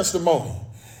personal testimony.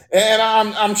 And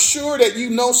I'm sure that you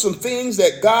know some things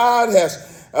that God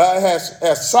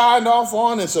has signed off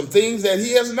on and some things that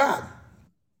he has not.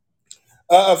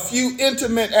 A few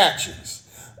intimate actions,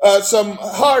 some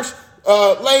harsh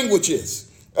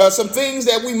languages, some things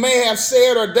that we may have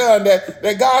said or done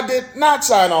that God did not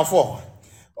sign off on.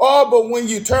 Oh, but when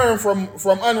you turn from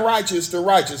unrighteous to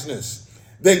righteousness,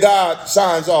 then God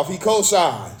signs off. He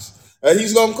co-signs.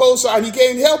 He's going to co-sign. He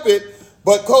can't help it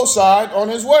but co-sign on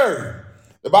his word.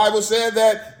 The Bible said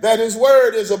that his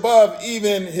word is above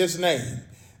even his name.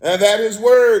 And that his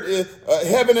word,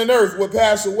 heaven and earth will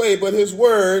pass away, but his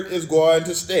word is going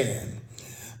to stand.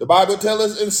 The Bible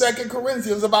tells us in 2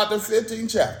 Corinthians about the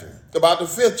 15th chapter, about the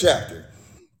 5th chapter,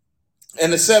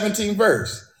 and the 17th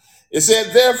verse. It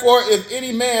said, therefore, if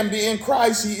any man be in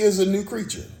Christ, he is a new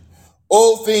creature.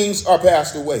 Old things are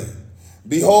passed away.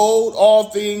 Behold,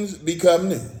 all things become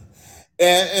new.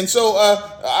 And so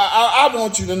I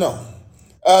want you to know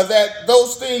that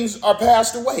those things are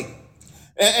passed away.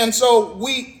 And so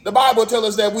the Bible tells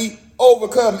us that we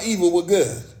overcome evil with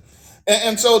good.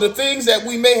 And so the things that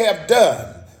we may have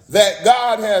done that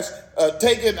God has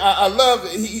taken, I love,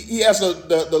 he has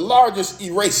the largest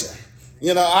eraser.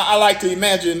 You know, I like to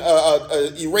imagine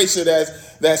an eraser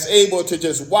that's able to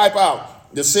just wipe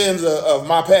out the sins of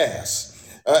my past,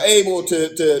 able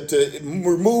to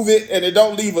remove it, and it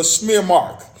don't leave a smear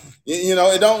mark. You know,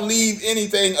 it don't leave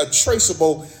anything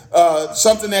traceable,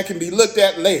 something that can be looked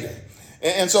at later.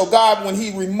 And so God, when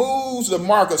he removes the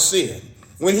mark of sin,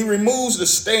 when he removes the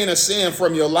stain of sin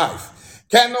from your life,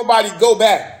 can't nobody go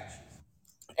back,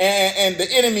 and the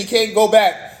enemy can't go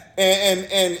back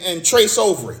and trace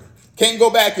over it. Can't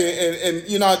go back and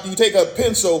you know, you take a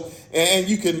pencil and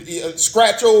you can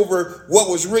scratch over what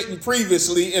was written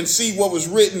previously and see what was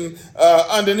written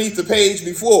underneath the page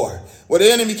before. Well,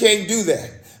 the enemy can't do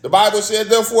that. The Bible said,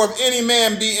 therefore, if any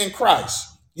man be in Christ,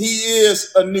 he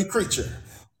is a new creature.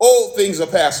 Old things are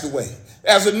passed away.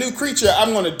 As a new creature,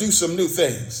 I'm going to do some new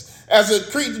things. As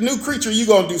a new creature, you're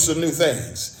going to do some new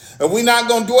things. And we're not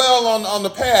going to dwell on the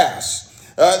past.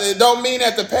 It don't mean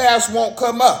that the past won't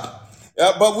come up,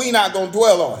 but we're not going to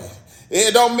dwell on it.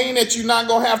 It don't mean that you're not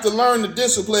going to have to learn the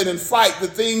discipline and fight the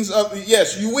things of,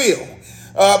 yes, you will,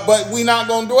 but we're not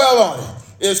going to dwell on it.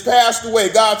 It's passed away.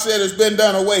 God said it's been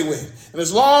done away with. And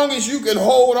as long as you can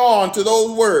hold on to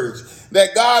those words,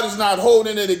 that God is not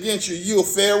holding it against you, you'll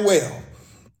fare well.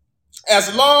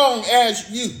 As long as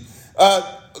you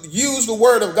use the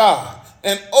word of God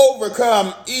and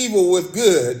overcome evil with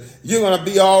good, you're going to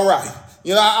be all right.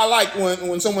 You know, I like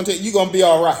when someone tells you, you're going to be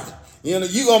all right. You know,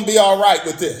 you're going to be all right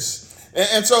with this.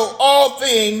 And so all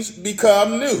things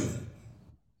become new.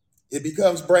 It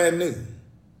becomes brand new.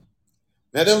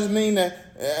 That doesn't mean that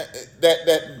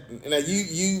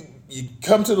you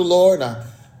come to the Lord.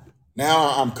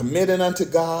 Now I'm committed unto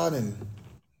God, and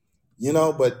you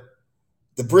know, but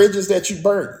the bridges that you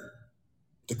burnt,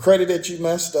 the credit that you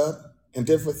messed up, and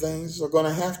different things are going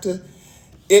to have to.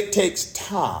 It takes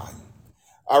time.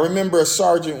 I remember a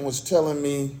sergeant was telling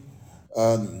me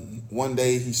one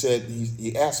day. He said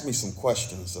he asked me some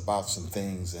questions about some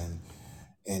things,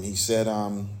 and he said,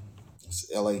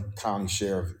 it's L.A. County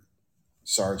Sheriff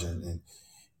Sergeant, and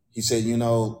he said, you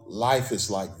know, life is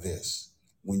like this.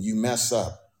 When you mess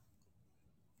up,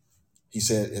 he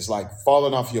said, it's like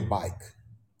falling off your bike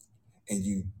and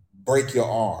you break your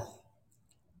arm.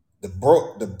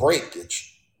 The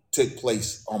breakage took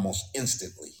place almost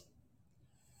instantly.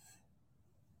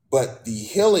 But the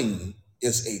healing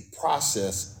is a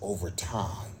process over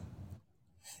time.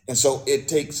 And so it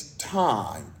takes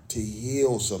time to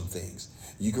heal some things.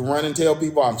 You can run and tell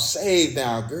people, I'm saved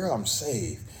now. Girl, I'm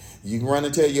saved. You can run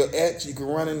and tell your ex, you can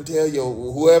run and tell your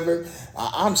whoever,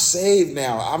 I'm saved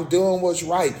now. I'm doing what's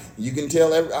right. You can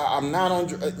tell I'm not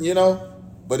on, you know,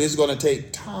 but it's going to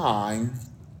take time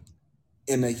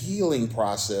in the healing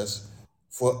process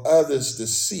for others to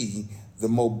see the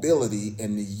mobility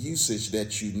and the usage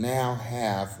that you now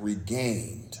have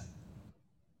regained.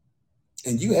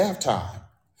 and you have time.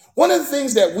 One of the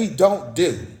things that we don't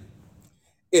do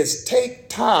is take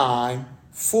time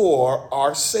for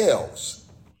ourselves.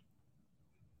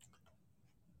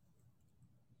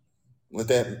 With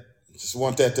that, just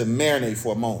want that to marinate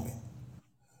for a moment.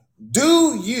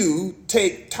 Do you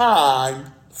take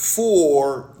time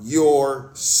for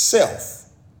yourself?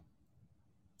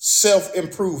 Self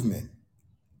improvement,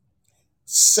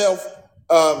 self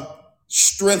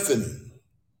strengthening,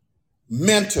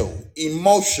 mental,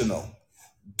 emotional,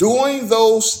 doing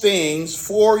those things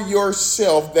for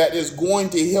yourself that is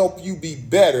going to help you be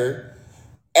better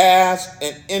as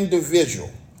an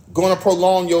individual, going to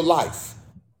prolong your life,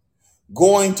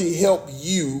 going to help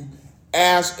you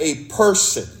as a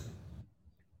person,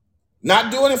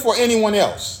 not doing it for anyone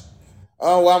else.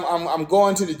 Oh, well, I'm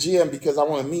going to the gym because I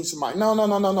want to meet somebody. No, no,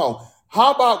 no, no, no.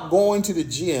 How about going to the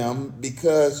gym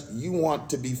because you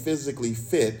want to be physically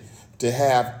fit to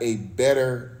have a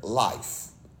better life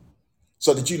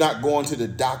so that you're not going to the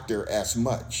doctor as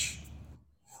much?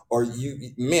 Or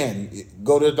you men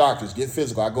go to the doctors, get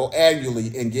physical. I go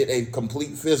annually and get a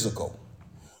complete physical.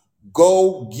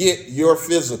 Go get your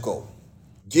physical.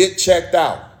 Get checked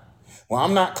out. Well,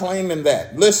 I'm not claiming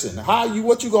that. Listen,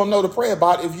 what you gonna know to pray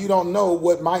about if you don't know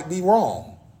what might be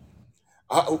wrong?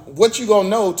 What you gonna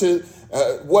know to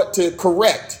what to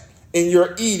correct in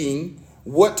your eating?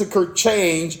 What to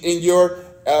change in your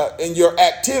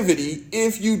activity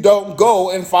if you don't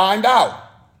go and find out?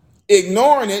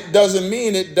 Ignoring it doesn't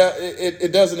mean it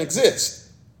doesn't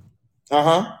exist.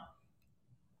 Let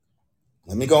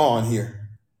me go on here.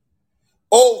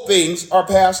 Old things are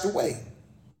passed away.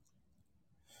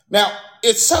 Now,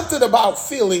 it's something about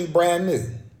feeling brand new.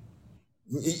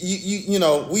 You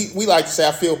know, we like to say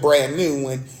I feel brand new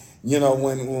when,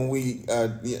 when we,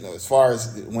 as far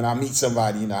as when I meet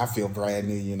somebody, I feel brand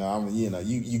new,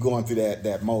 you going through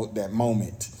that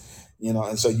moment,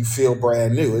 and so you feel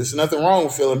brand new. There's nothing wrong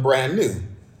with feeling brand new.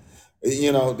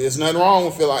 There's nothing wrong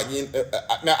with feeling like,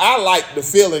 now I like the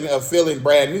feeling of feeling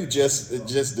brand new, just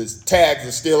the tags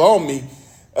are still on me,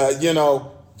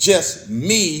 just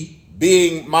me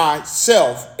being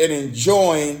myself and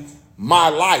enjoying my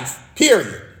life,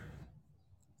 period.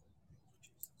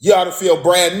 You ought to feel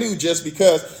brand new just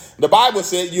because the Bible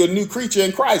said you're a new creature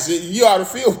in Christ. You ought to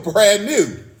feel brand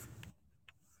new.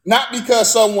 Not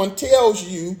because someone tells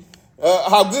you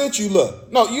how good you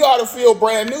look. No, you ought to feel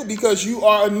brand new because you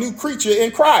are a new creature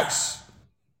in Christ.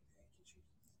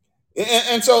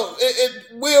 And so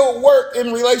it will work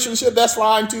in relationship. That's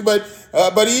fine too.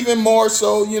 But even more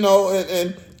so,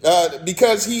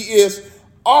 because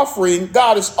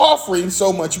God is offering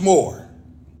so much more.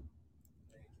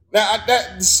 Now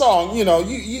that song,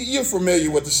 you're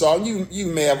familiar with the song. You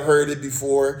may have heard it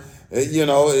before.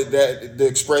 That the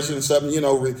expression of something.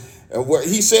 Where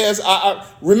he says, "I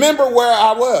remember where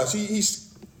I was."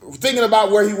 He's thinking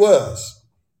about where he was.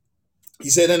 He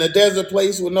said, "In a desert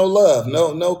place with no love,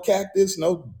 no cactus,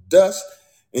 no dust,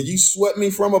 and you swept me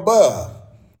from above."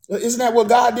 Isn't that what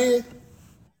God did?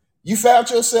 You found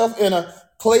yourself in a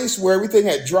place where everything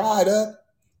had dried up.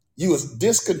 You was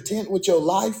discontent with your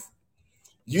life.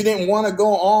 You didn't want to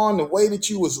go on the way that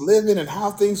you was living and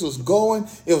how things was going.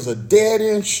 It was a dead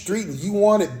end street and you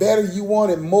wanted better. You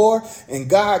wanted more. And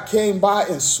God came by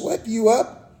and swept you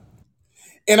up.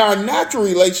 In our natural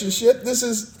relationship, this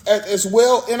is as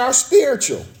well in our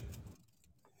spiritual.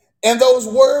 And those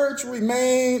words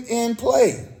remain in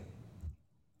play.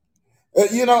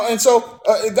 And so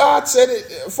God said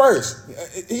it first.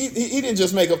 He didn't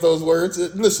just make up those words.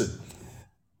 Listen,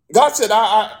 God said,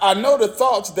 I know the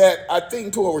thoughts that I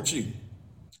think towards you.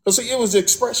 So see, it was the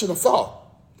expression of thought.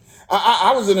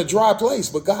 I was in a dry place,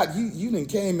 but God, you didn't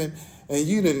came in and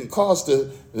you didn't cause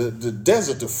the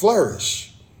desert to flourish.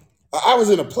 I was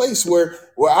in a place where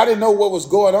I didn't know what was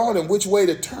going on and which way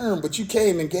to turn, but you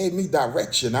came and gave me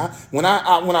direction. When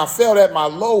I felt at my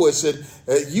lowest,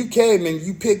 you came and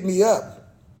you picked me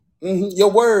up.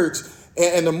 Your words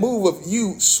and the move of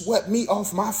you swept me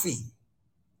off my feet.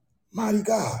 Mighty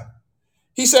God.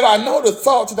 He said, I know the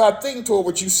thoughts that I think toward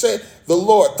what you said, the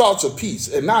Lord, thoughts of peace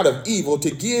and not of evil,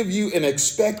 to give you an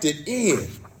expected end.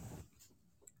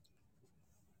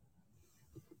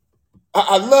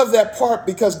 I love that part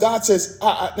because God says,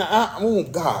 oh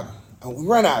God, we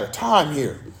run out of time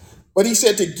here. But he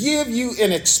said to give you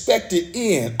an expected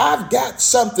end. I've got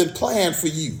something planned for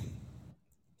you.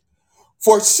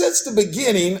 For since the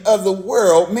beginning of the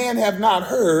world, men have not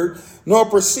heard, nor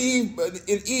perceived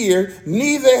in ear,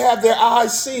 neither have their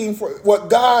eyes seen for what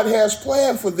God has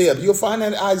planned for them. You'll find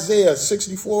that in Isaiah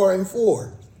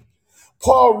 64:4.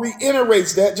 Paul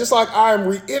reiterates that just like I am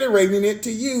reiterating it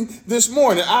to you this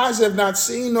morning. Eyes have not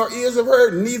seen nor ears have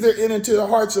heard, neither enter into the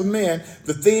hearts of men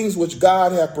the things which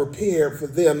God hath prepared for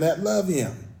them that love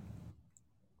him.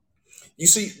 You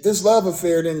see, this love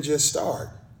affair didn't just start.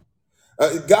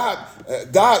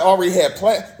 God already had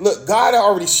planned. Look, God had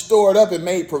already stored up and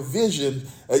made provision,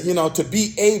 to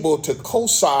be able to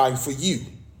co-sign for you.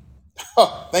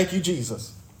 Thank you,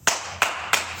 Jesus.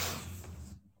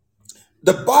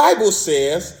 The Bible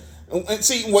says, and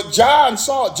see what John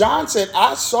saw. John said,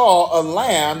 I saw a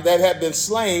lamb that had been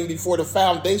slain before the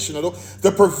foundation of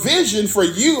the provision for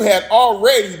you had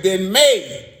already been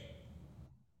made.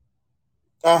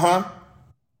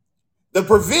 The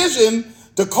provision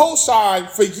to co-sign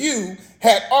for you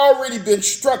had already been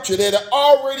structured. It had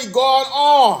already gone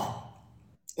on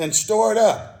and stored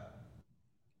up.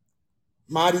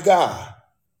 Mighty God.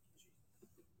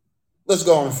 Let's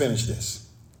go on and finish this.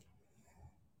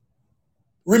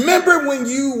 Remember when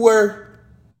you were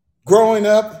growing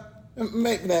up?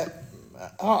 Maybe that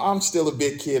I'm still a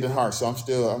big kid at heart, so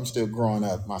I'm still growing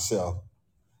up myself.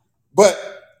 But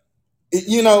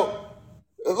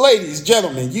ladies,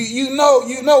 gentlemen, you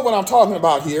know what I'm talking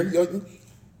about here.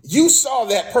 You saw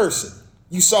that person,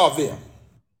 you saw them,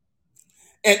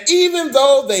 and even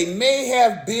though they may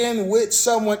have been with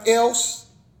someone else,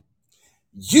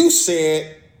 you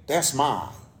said, "That's mine."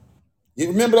 You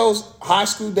remember those high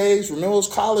school days? Remember those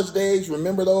college days?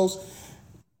 Remember those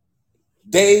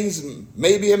days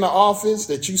maybe in the office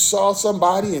that you saw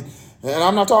somebody, and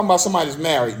I'm not talking about somebody that's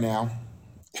married now.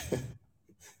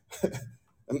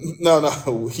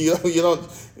 No, you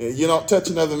don't touch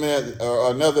another man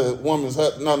or another woman's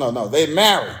husband. No, they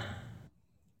married.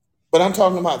 But I'm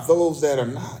talking about those that are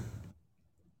not.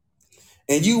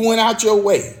 And you went out your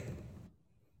way.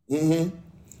 And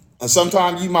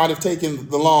sometimes you might have taken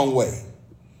the long way,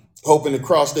 hoping to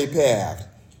cross their path.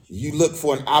 You look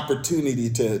for an opportunity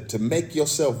to make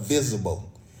yourself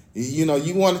visible.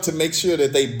 You wanted to make sure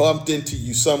that they bumped into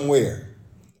you somewhere.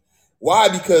 Why?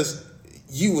 Because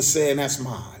you were saying, that's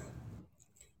mine.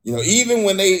 Even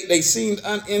when they seemed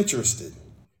uninterested,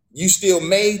 you still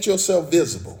made yourself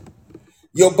visible.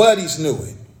 Your buddies knew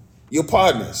it. Your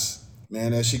partners,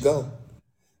 man, there she go.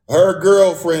 Her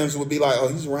girlfriends would be like, oh,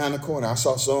 he's around the corner. I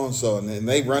saw so-and-so. And then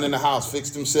they run in the house,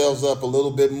 fix themselves up a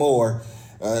little bit more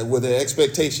with the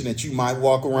expectation that you might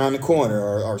walk around the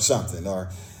corner or something. Or,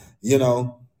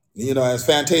 as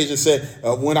Fantasia said,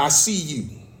 when I see you,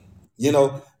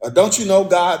 don't you know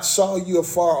God saw you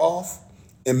afar off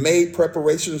and made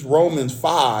preparations? Romans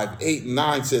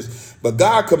 5:8-9 says, but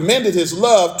God commended his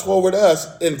love toward us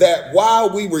in that while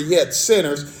we were yet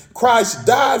sinners, Christ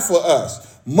died for us.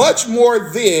 Much more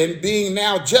then, being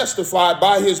now justified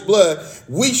by his blood,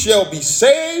 we shall be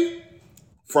saved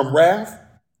from wrath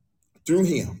through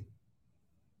him.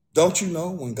 Don't you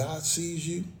know when God sees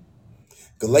you?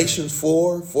 Galatians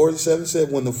 4:47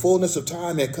 said, when the fullness of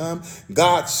time had come,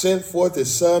 God sent forth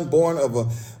his son, born of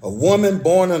a woman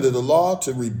born under the law,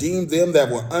 to redeem them that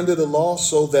were under the law,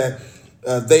 so that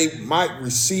they might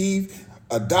receive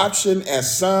adoption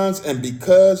as sons. And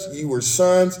because you were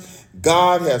sons,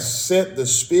 God has sent the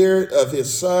spirit of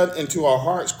his son into our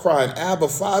hearts, crying, Abba,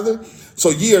 Father.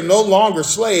 So ye are no longer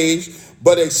slaves,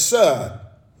 but a son.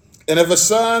 And if a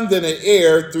son, then an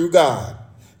heir through God.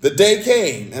 The day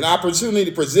came, an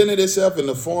opportunity presented itself in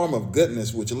the form of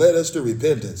goodness, which led us to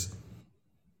repentance.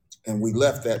 And we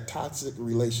left that toxic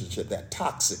relationship that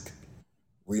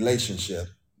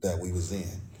we was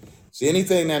in. See,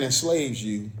 anything that enslaves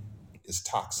you is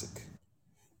toxic.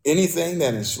 Anything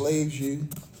that enslaves you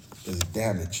is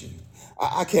damaging.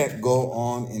 I can't go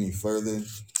on any further,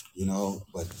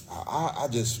 but I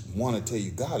just want to tell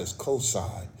you, God is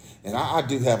co-signed. And I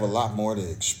do have a lot more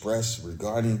to express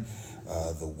regarding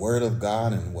the word of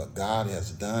God and what God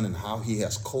has done and how he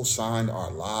has co-signed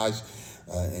our lives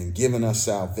and given us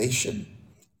salvation,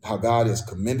 how God has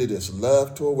commended his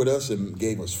love toward us and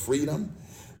gave us freedom,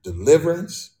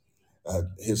 deliverance.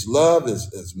 His love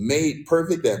is made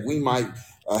perfect that we might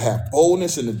have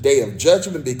boldness in the day of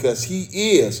judgment, because he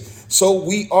is. So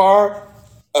we are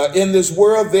in this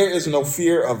world. There is no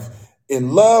fear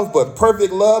in love, but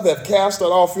perfect love hath cast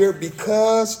out all fear,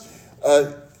 because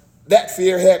that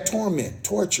fear had torment,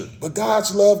 torture. But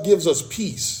God's love gives us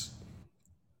peace.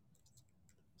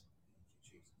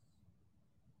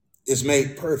 It's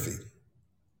made perfect.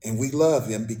 And we love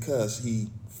him because he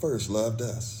first loved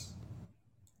us.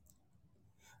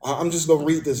 I'm just going to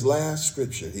read this last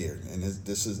scripture here. And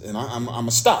I'm going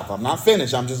to stop. I'm not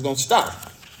finished. I'm just going to stop.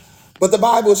 But the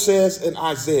Bible says in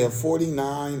Isaiah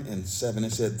 49:7,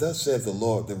 it said, thus saith the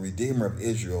Lord, the Redeemer of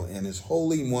Israel, and his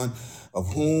Holy One,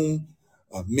 of whom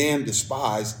men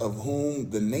despise, of whom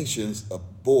the nations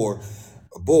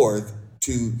abhorreth,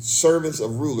 to servants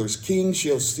of rulers. Kings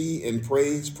shall see and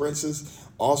praise, princes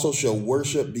also shall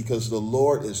worship, because the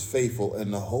Lord is faithful,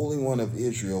 and the Holy One of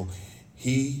Israel,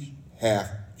 he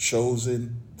hath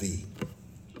chosen thee.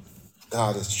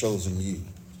 God has chosen you.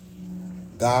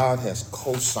 God has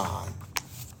co-signed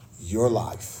your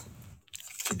life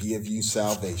to give you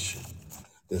salvation.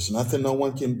 There's nothing no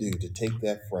one can do to take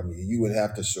that from you. You would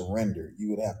have to surrender.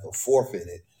 You would have to forfeit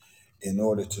it in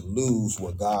order to lose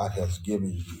what God has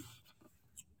given you.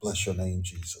 Bless your name,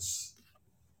 Jesus.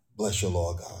 Bless your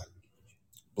Lord God.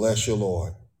 Bless your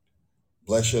Lord.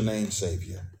 Bless your name,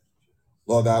 Savior.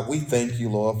 Lord God, we thank you,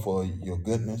 Lord, for your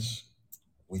goodness.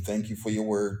 We thank you for your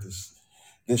word,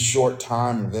 this short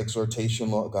time of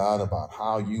exhortation, Lord God, about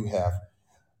how you have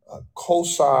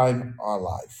co-signed our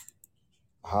life,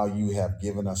 how you have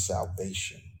given us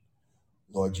salvation.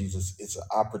 Lord Jesus, it's an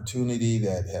opportunity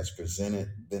that has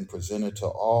been presented to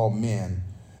all men,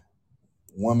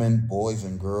 women, boys,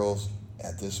 and girls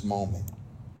at this moment.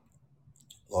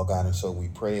 Lord God, and so we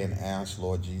pray and ask,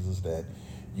 Lord Jesus, that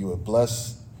you would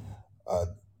bless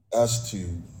us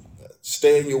to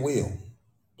stay in your will.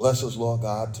 Bless us, Lord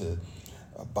God, to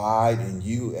abide in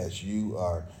you as you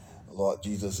are, Lord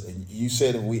Jesus. And you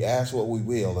said if we ask what we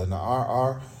will, and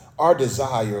our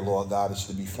desire, Lord God, is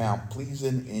to be found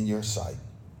pleasing in your sight.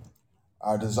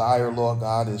 Our desire, Lord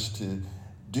God, is to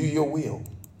do your will,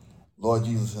 Lord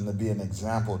Jesus, and to be an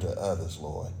example to others,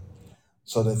 Lord,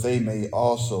 so that they may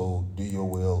also do your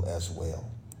will as well.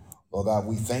 Lord God,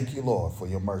 we thank you, Lord, for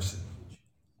your mercy.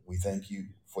 We thank you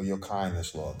for your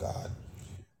kindness, Lord God.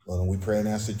 Lord, and we pray and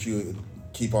ask that you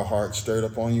keep our hearts stirred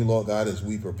up on you, Lord God, as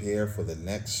we prepare for the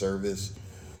next service.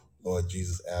 Lord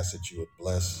Jesus, ask that you would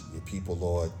bless your people,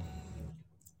 Lord.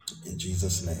 In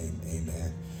Jesus' name,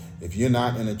 amen. If you're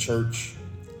not in a church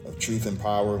of truth and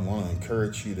power, I want to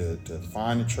encourage you to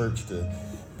find a church to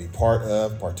be part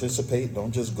of, participate.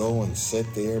 Don't just go and sit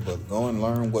there, but go and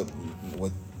learn what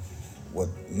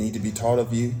need to be taught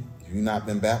of you. If you've not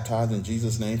been baptized in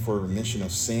Jesus' name for remission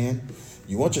of sin,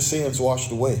 you want your sins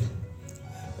washed away.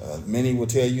 Many will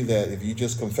tell you that if you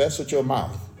just confess with your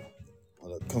mouth,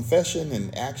 confession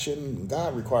and action,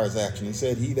 God requires action. He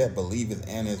said, he that believeth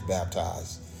and is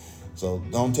baptized. So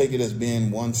don't take it as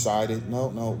being one-sided.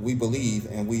 No, we believe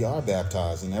and we are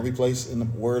baptized. In every place in the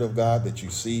Word of God that you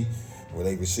see where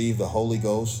they receive the Holy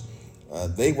Ghost,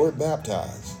 they were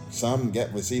baptized. Some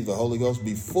received the Holy Ghost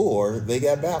before they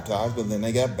got baptized, but then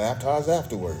they got baptized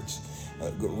afterwards.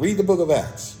 Read the book of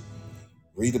Acts.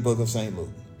 Read the book of St. Luke.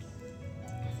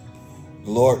 The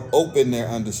Lord opened their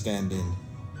understanding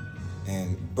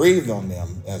and breathed on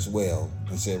them as well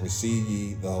and said, receive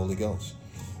ye the Holy Ghost.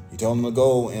 He told them to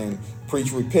go and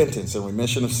preach repentance and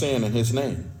remission of sin in his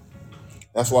name.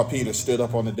 That's why Peter stood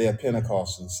up on the day of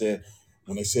Pentecost and said,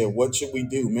 when they said, what should we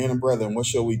do, men and brethren, what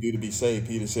shall we do to be saved?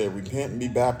 Peter said, repent and be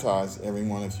baptized, every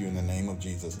one of you, in the name of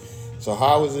Jesus. So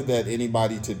how is it that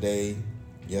anybody today,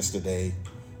 yesterday,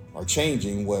 are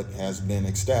changing what has been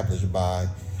established by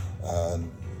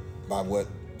what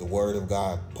the Word of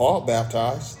God? Paul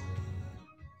baptized.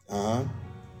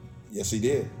 Yes, he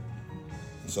did.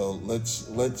 So let's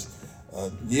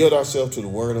yield ourselves to the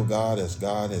Word of God as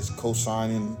God is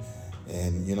co-signing,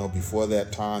 and before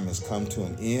that time has come to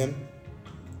an end.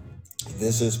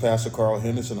 This is Pastor Carl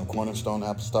Henderson of Cornerstone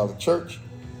Apostolic Church,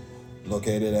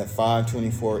 located at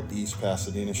 524 East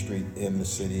Pasadena Street in the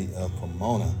city of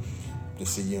Pomona. To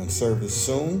see you in service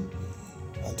soon.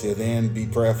 Until then, be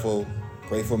prayerful.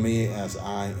 Pray for me as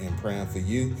I am praying for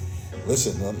you.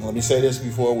 Listen, let me say this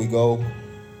before we go.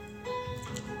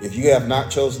 If you have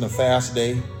not chosen a fast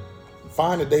day,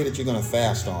 find a day that you're going to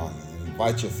fast on and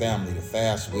invite your family to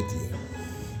fast with you.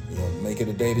 Make it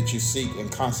a day that you seek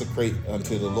and consecrate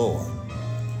unto the Lord.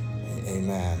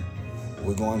 Amen.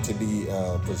 We're going to be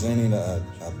presenting a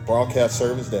broadcast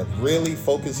service that really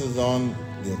focuses on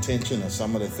the attention of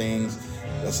some of the things.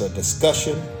 That's a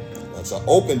discussion. That's an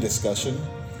open discussion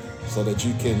so that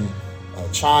you can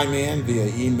chime in via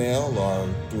email or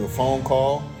through a phone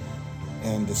call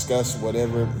and discuss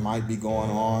whatever might be going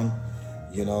on,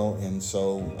 and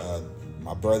so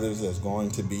my brothers is going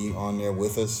to be on there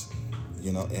with us,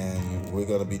 and we're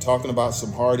going to be talking about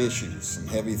some hard issues, some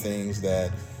heavy things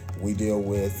that we deal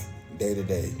with day to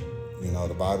day.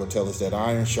 The Bible tells us that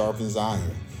iron sharpens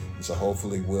iron, and so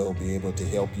hopefully we'll be able to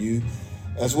help you,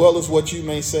 as well as what you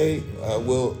may say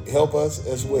will help us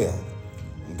as well.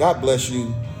 God bless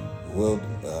you. We'll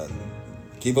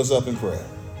keep us up in prayer.